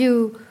 and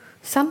you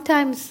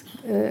sometimes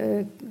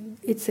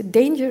it's a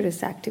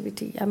dangerous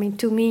activity.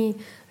 To me,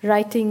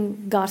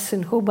 writing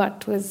Garson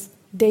Hobart was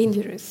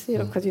dangerous,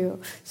 because you're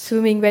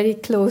swimming very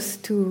close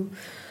to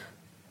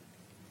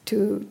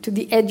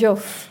the edge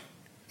of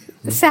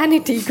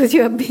sanity, because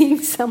you're being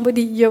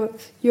somebody,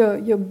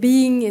 you're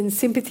being in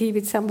sympathy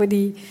with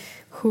somebody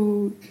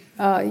who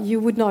you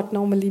would not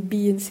normally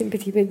be in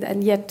sympathy with,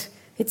 and yet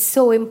it's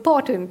so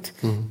important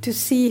to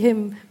see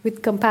him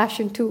with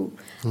compassion too.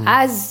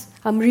 As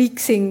Amrik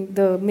Singh,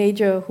 the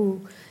major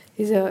who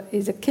is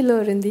a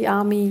killer in the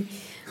army,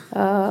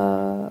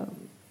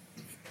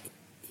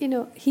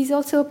 he's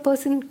also a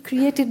person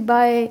created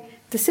by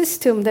the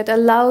system that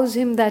allows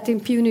him that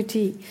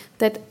impunity,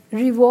 that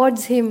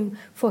rewards him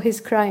for his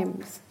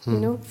crimes,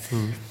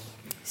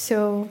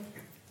 So,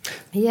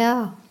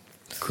 yeah.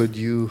 Could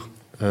you,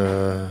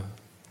 the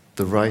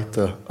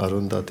writer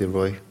Arundhati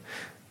Roy,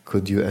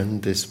 could you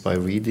end this by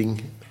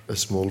reading a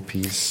small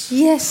piece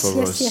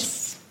for us?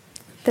 Yes.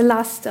 The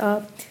last,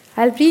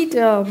 I'll read.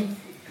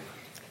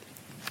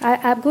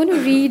 I'm going to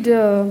read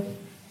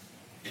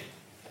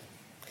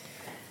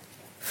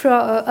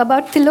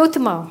about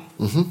Tilotama.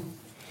 Mm-hmm.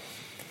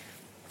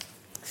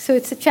 So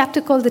it's a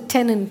chapter called The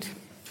Tenant.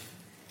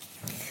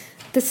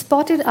 The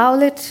spotted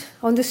owlet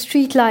on the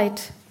street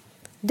light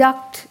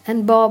ducked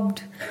and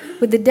bobbed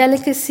with the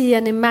delicacy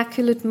and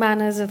immaculate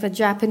manners of a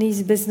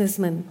Japanese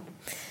businessman.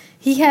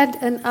 He had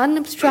an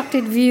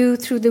unobstructed view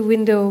through the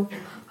window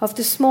of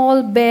the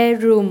small bare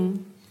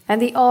room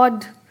and the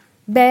odd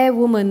bare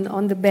woman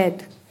on the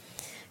bed.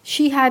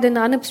 She had an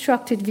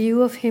unobstructed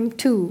view of him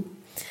too.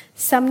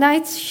 Some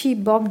nights she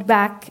bobbed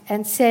back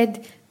and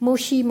said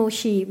moshi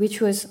moshi,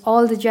 which was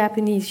all the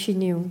Japanese she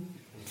knew.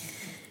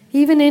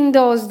 Even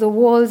indoors, the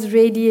walls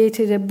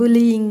radiated a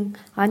bullying,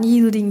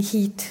 unyielding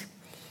heat.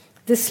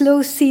 The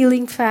slow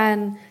ceiling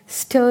fan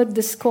stirred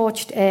the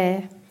scorched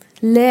air,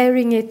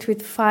 layering it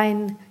with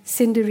fine,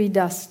 cindery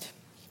dust.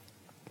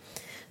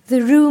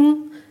 The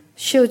room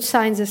showed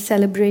signs of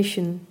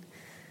celebration.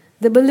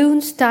 The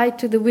balloons tied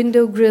to the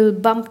window grill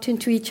bumped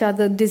into each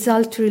other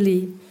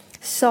desultorily,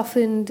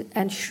 softened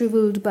and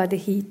shriveled by the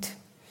heat.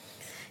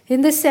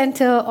 In the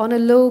center, on a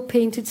low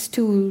painted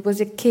stool,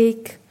 was a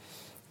cake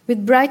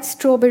with bright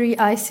strawberry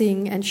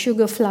icing and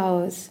sugar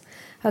flowers,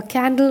 a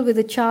candle with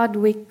a charred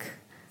wick,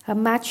 a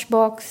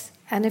matchbox,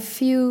 and a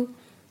few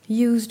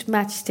used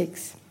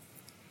matchsticks.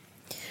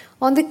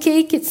 On the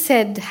cake it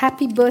said,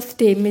 "Happy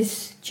birthday,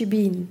 Miss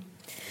Jibin."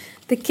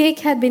 The cake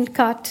had been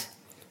cut,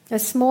 a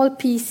small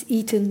piece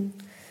eaten.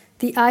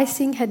 The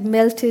icing had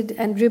melted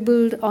and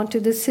dribbled onto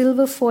the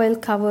silver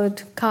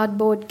foil-covered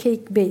cardboard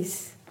cake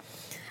base.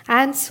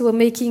 Ants were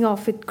making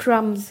off with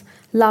crumbs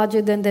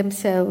larger than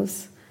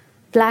themselves.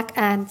 Black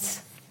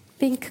ants,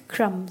 pink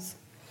crumbs.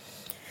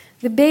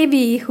 The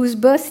baby whose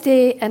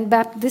birthday and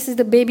this is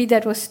the baby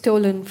that was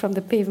stolen from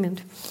the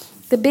pavement.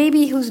 The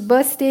baby whose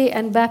birthday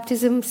and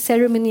baptism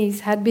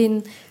ceremonies had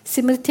been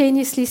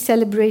simultaneously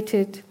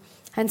celebrated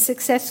and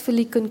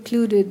successfully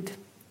concluded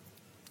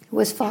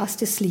was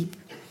fast asleep.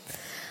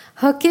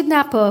 Her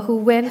kidnapper, who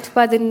went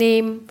by the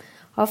name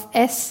of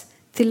S.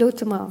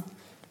 Tilotama,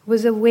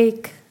 was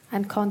awake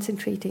and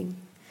concentrating.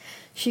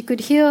 She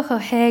could hear her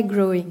hair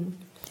growing.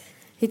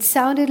 It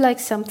sounded like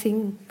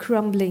something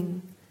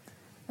crumbling,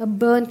 a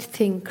burnt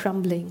thing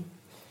crumbling.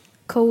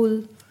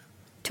 Coal,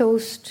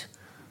 toast,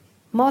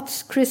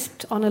 moths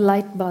crisped on a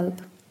light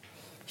bulb.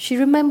 She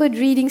remembered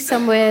reading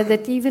somewhere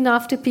that even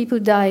after people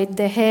died,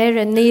 their hair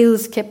and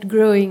nails kept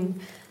growing,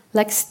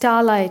 like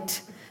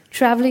starlight,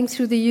 traveling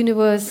through the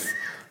universe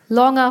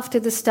long after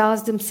the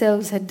stars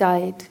themselves had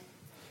died.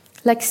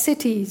 Like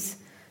cities,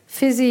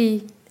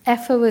 fizzy,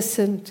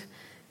 effervescent,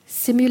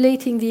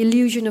 simulating the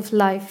illusion of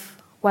life,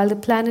 while the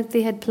planet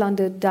they had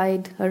plundered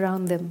died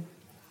around them.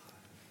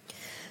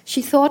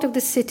 She thought of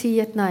the city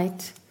at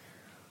night,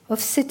 of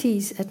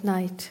cities at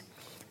night,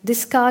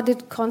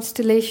 discarded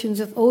constellations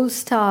of old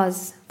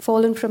stars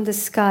fallen from the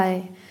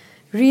sky,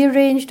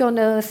 rearranged on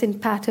earth in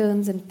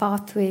patterns and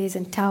pathways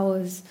and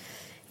towers,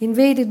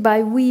 invaded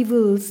by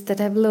weevils that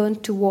have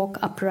learned to walk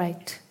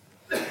upright.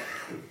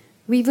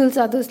 Weevils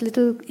are those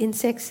little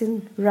insects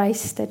in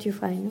rice that you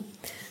find.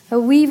 A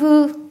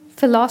weevil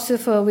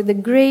philosopher with a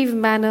grave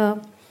manner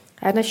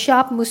and a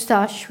sharp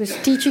moustache was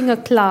teaching a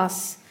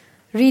class,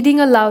 reading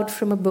aloud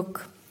from a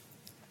book.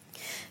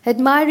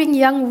 Admiring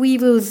young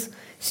weevils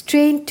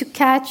strained to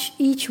catch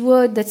each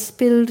word that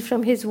spilled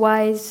from his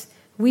wise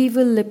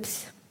weevil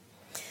lips.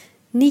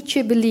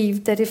 Nietzsche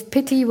believed that if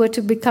pity were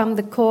to become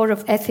the core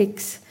of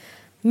ethics,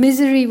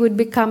 misery would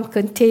become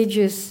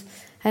contagious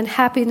and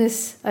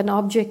happiness an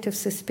object of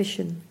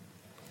suspicion.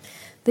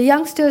 The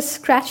youngsters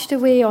scratched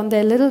away on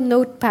their little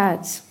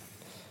notepads.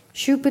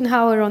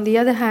 Schopenhauer, on the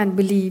other hand,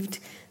 believed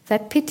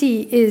that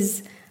pity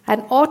is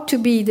and ought to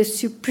be the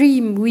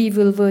supreme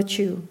weevil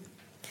virtue.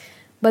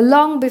 But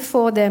long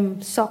before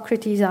them,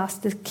 Socrates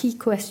asked the key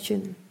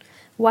question,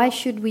 why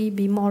should we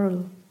be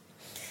moral?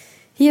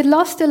 He had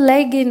lost a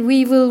leg in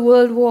Weevil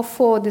World War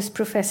IV, this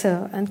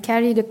professor, and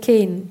carried a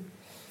cane.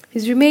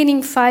 His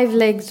remaining 5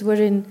 legs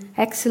were in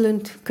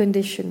excellent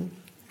condition.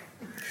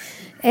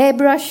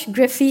 Airbrush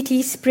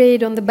graffiti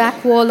sprayed on the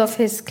back wall of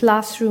his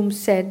classroom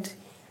said,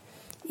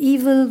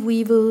 "Evil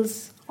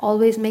weevils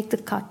always make the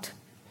cut."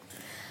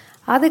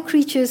 Other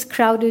creatures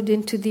crowded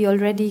into the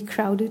already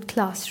crowded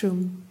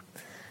classroom.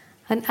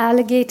 An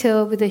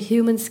alligator with a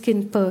human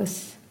skin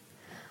purse,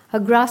 a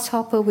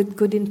grasshopper with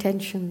good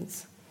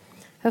intentions,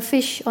 a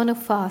fish on a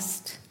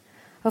fast,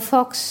 a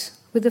fox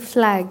with a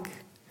flag,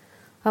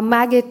 a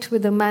maggot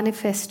with a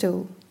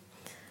manifesto,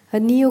 a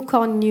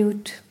neocon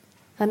newt,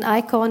 an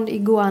icon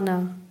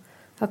iguana,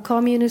 a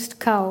communist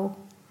cow,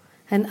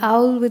 an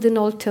owl with an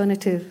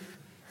alternative,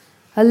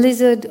 a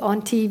lizard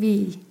on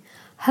TV.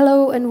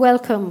 Hello and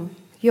welcome.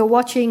 You're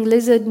watching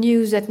Lizard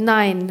News at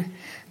 9.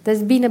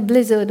 There's been a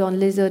blizzard on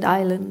Lizard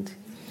Island.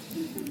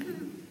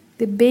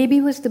 The baby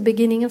was the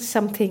beginning of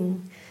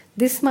something.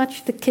 This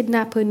much the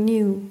kidnapper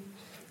knew.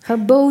 Her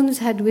bones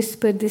had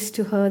whispered this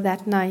to her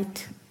that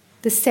night,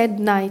 the said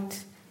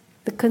night,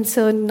 the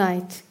concerned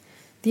night,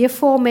 the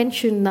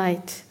aforementioned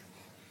night.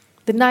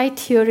 the night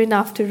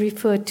hereinafter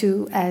referred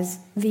to as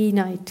the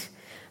night,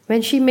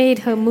 when she made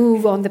her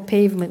move on the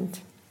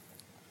pavement.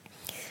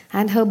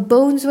 And her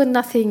bones were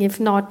nothing if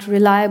not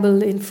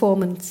reliable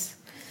informants.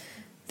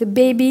 The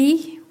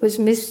baby was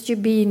Miss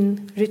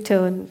Jabin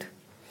returned.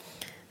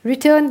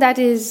 Returned, that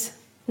is,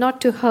 not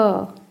to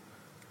her.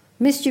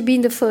 Miss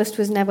Jabin the first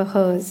was never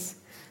hers,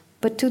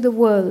 but to the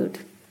world.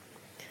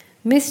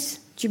 Miss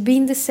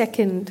Jabin the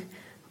second,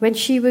 when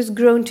she was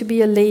grown to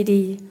be a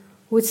lady,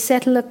 would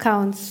settle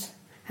accounts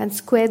and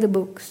square the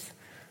books.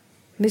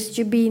 Miss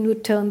Jabin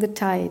would turn the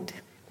tide.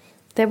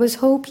 There was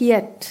hope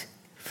yet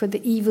for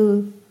the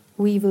evil,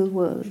 weevil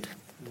world.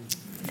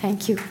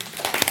 Thank you.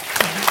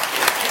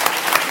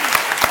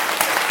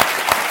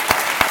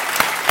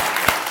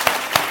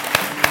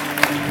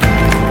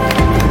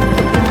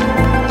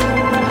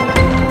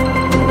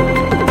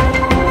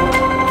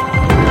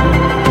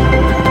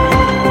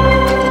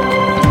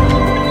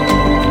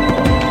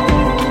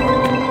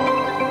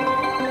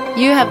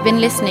 You have been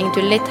listening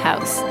to Lit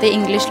House, the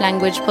English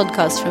language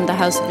podcast from the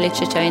House of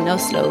Literature in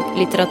Oslo,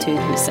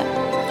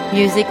 Litteraturhuset.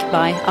 Music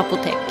by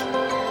Apotek.